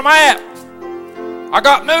don't know where I'm at. I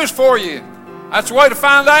got news for you. That's the way to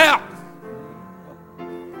find out.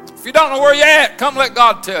 If you don't know where you're at, come let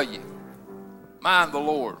God tell you. Mind the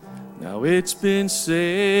Lord. Now it's been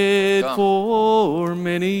said Come. for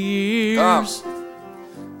many years, Come.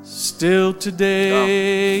 still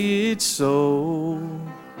today it's so,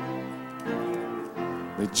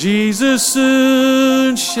 that Jesus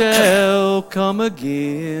soon shall come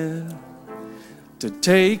again to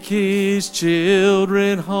take His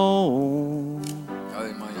children home.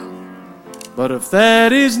 Amen. But if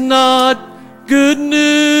that is not good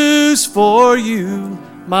news for you,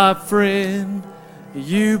 my friend,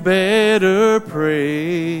 you better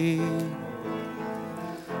pray.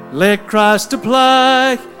 Let Christ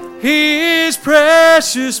apply His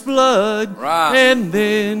precious blood, Right. and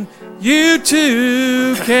then you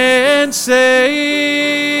too can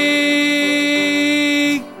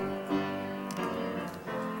say,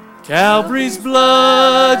 Calvary's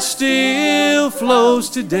blood still flows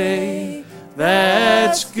today.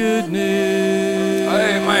 That's good news.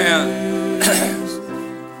 Amen.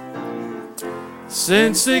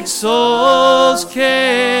 Since sick souls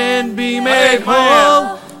can be made Amen.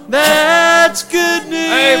 whole, that's good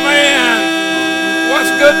news. Amen. What's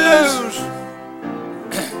good news?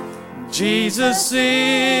 Jesus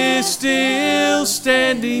is still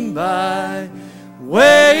standing by,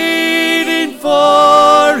 waiting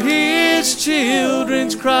for His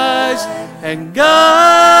children's cries, and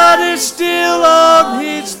God is still on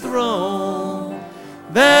His throne.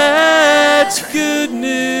 That's good news.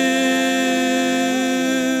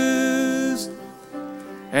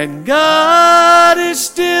 And God is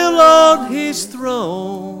still on His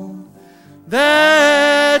throne.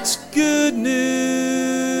 That's good news.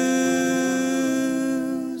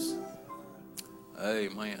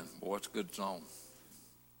 Amen. Boy, it's a good song.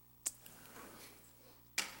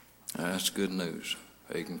 That's good news.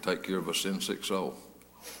 He can take care of a sin-sick soul.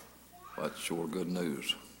 That's sure good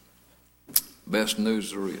news. Best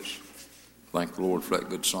news there is. Thank the Lord for that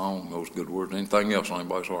good song, those good words. Anything else on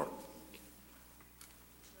anybody's heart?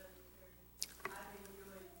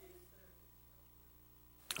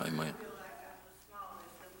 Amen.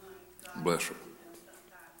 Bless her.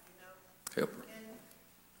 Help her.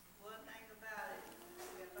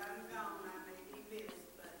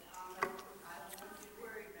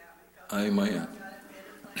 Amen.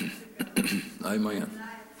 Amen.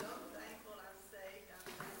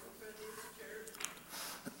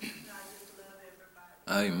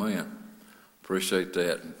 Amen. Appreciate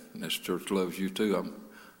that. And this church loves you too. I'm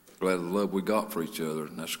glad of the love we got for each other,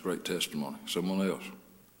 and that's a great testimony. Someone else.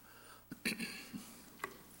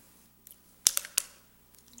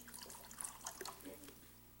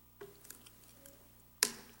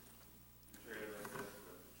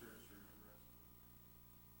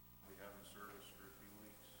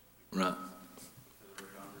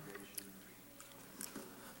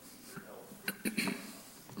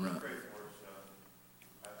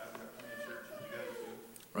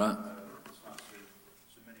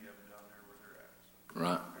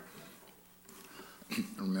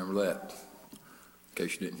 remember that. In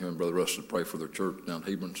case you didn't hear him, Brother Russell pray for their church down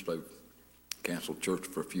in Hebrons. They've canceled church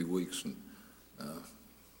for a few weeks and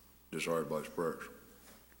desire everybody's prayers.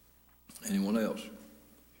 Anyone else?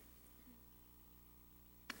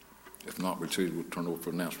 If not, we'll turn over for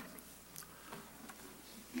announcement.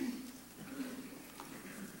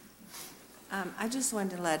 I just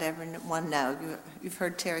wanted to let everyone know, you've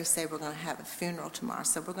heard Terry say we're going to have a funeral tomorrow,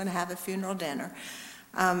 so we're going to have a funeral dinner.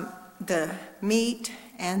 The meat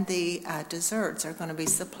and the desserts are going to be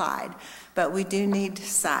supplied, but we do need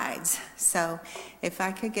sides. So if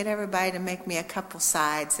I could get everybody to make me a couple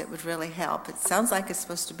sides, it would really help. It sounds like it's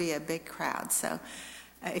supposed to be a big crowd, so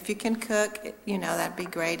if you can cook, that'd be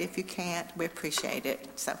great. If you can't, we appreciate it.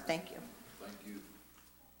 So thank you. Thank you.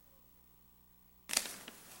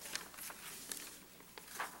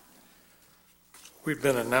 We've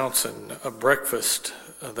been announcing a breakfast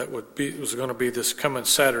that was going to be this coming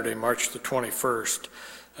Saturday, March the 21st,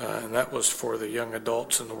 and that was for the young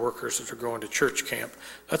adults and the workers that are going to church camp.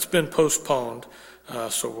 That's been postponed,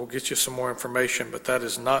 so we'll get you some more information, but that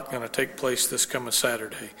is not going to take place this coming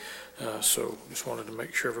Saturday. So just wanted to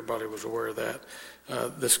make sure everybody was aware of that.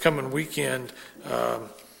 This coming weekend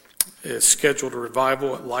is scheduled a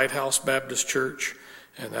revival at Lighthouse Baptist Church,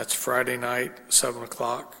 and that's Friday night, 7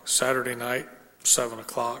 o'clock, Saturday night, 7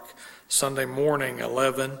 o'clock, Sunday morning,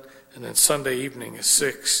 11, and then Sunday evening is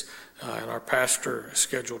 6. And our pastor is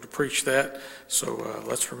scheduled to preach that, so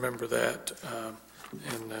let's remember that.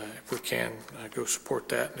 And if we can, go support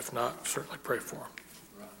that, and if not, certainly pray for him.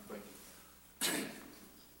 Right, thank you.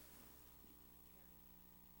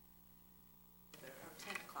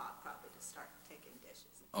 10 o'clock probably to start taking dishes.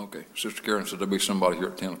 Okay, Sister Karen said there'll be somebody here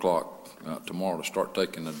at 10 o'clock tomorrow to start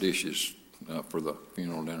taking the dishes for the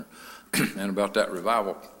funeral dinner. And about that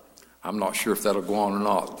revival, I'm not sure if that'll go on or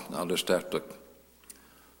not. I'll just have to,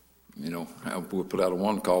 we'll put out a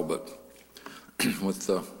one call, but with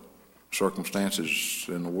the circumstances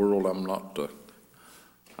in the world,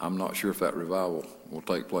 I'm not sure if that revival will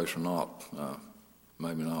take place or not.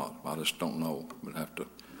 Maybe not. I just don't know. But have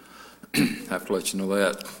to let you know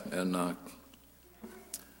that. And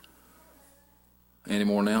any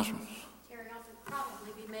more announcements? Terry, I'll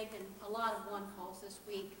probably be making a lot of one calls this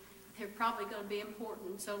week. They're probably going to be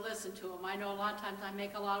important, so listen to them. I know a lot of times I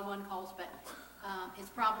make a lot of one calls, but it's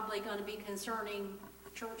probably going to be concerning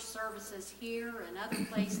church services here and other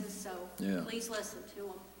places, so Please listen to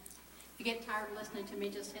them. If you get tired of listening to me,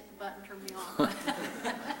 just hit the button, turn me off.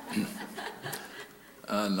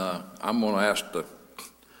 And I'm going to ask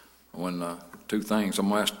two things. I'm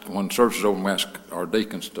going to ask, when service is over, I'm going to ask our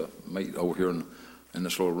deacons to meet over here in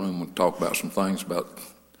this little room and talk about some things about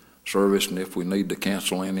service and if we need to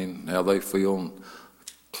cancel any and how they feel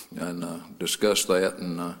and discuss that.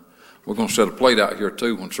 And we're going to set a plate out here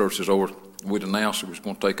too when service is over. We'd announced we was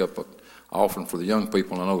going to take up an offering for the young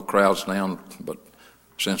people. I know the crowd's down, but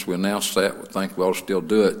since we announced that, we think we ought to still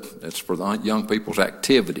do it. It's for the young people's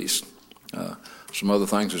activities. Some other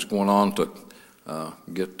things that's going on to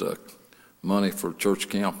get money for church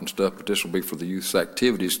camp and stuff, but this will be for the youth's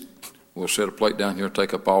activities. We'll set a plate down here,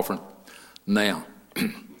 take up offering. Now,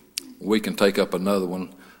 we can take up another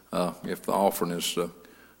one if the offering is,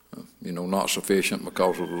 not sufficient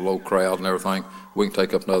because of the low crowd and everything. We can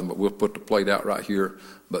take up another one, but we'll put the plate out right here.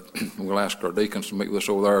 But we'll ask our deacons to meet with us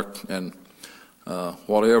over there, and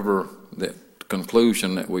whatever the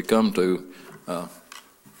conclusion that we come to,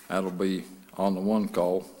 that'll be on the one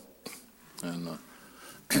call. And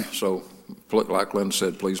so, like Linda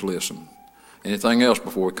said, please listen. Anything else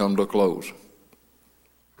before we come to a close?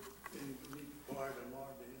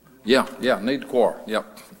 Yeah, need the choir.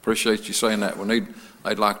 Yep, appreciate you saying that.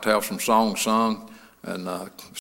 They'd like to have some songs sung and